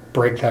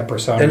break that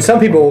persona. And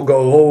some people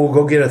will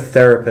go get a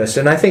therapist.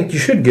 And I think you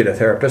should get a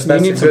therapist.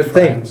 That's a good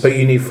thing. But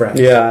you need friends.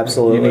 Yeah,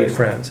 absolutely. You need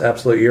friends.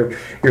 Absolutely. Your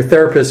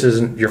therapist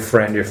isn't your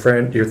friend. Your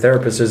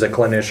therapist is a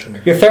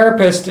clinician. Your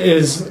therapist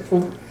is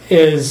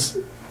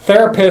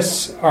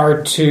therapists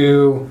are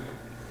to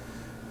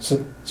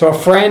so a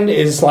friend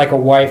is like a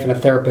wife and a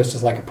therapist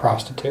is like a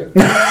prostitute.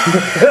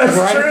 That's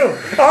right? True.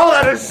 Oh,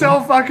 that is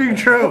so fucking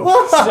true.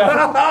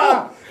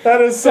 That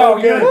is so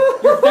good.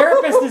 Your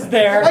therapist is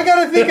there. I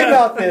gotta think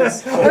about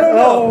this. I don't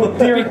know. Oh,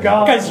 dear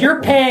God. Because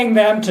you're paying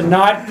them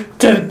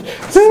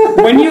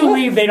when you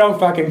leave, they don't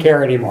fucking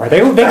care anymore.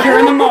 They care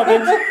in the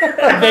moment.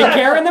 They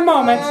care in the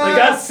moment. They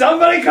got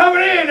somebody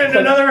coming in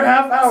another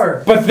half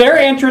hour. But their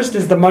interest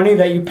is the money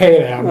that you pay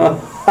them,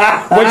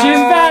 which is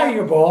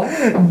valuable,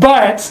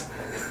 but...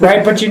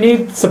 Right, but you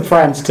need some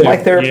friends too. My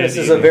therapist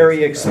is a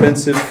very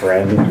expensive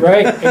friend.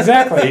 Right,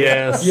 exactly.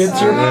 Yes.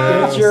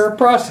 It's your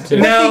prostitute.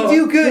 But they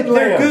do good.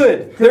 They're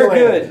good. They're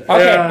good.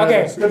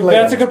 Okay.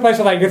 That's a good place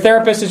to like. Your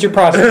therapist is your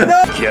prostitute.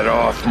 Get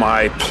off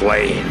my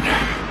plane.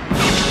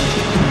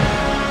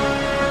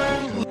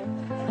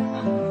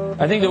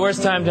 I think the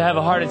worst time to have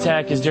a heart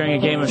attack is during a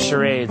game of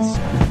charades.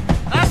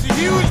 That's a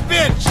huge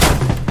bitch.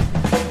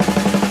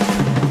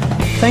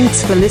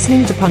 Thanks for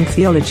listening to Punk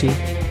Theology.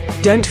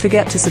 Don't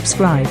forget to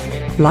subscribe.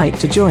 Like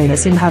to join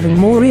us in having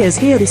more ears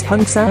hear this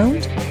punk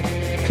sound?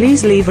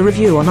 Please leave a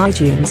review on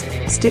iTunes,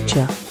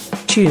 Stitcher,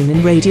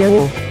 TuneIn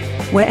Radio, or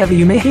wherever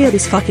you may hear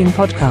this fucking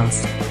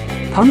podcast.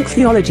 Punk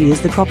Theology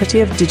is the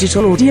property of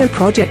Digital Audio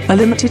Project, a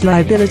limited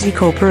liability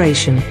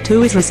corporation,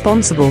 who is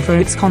responsible for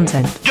its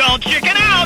content. Don't you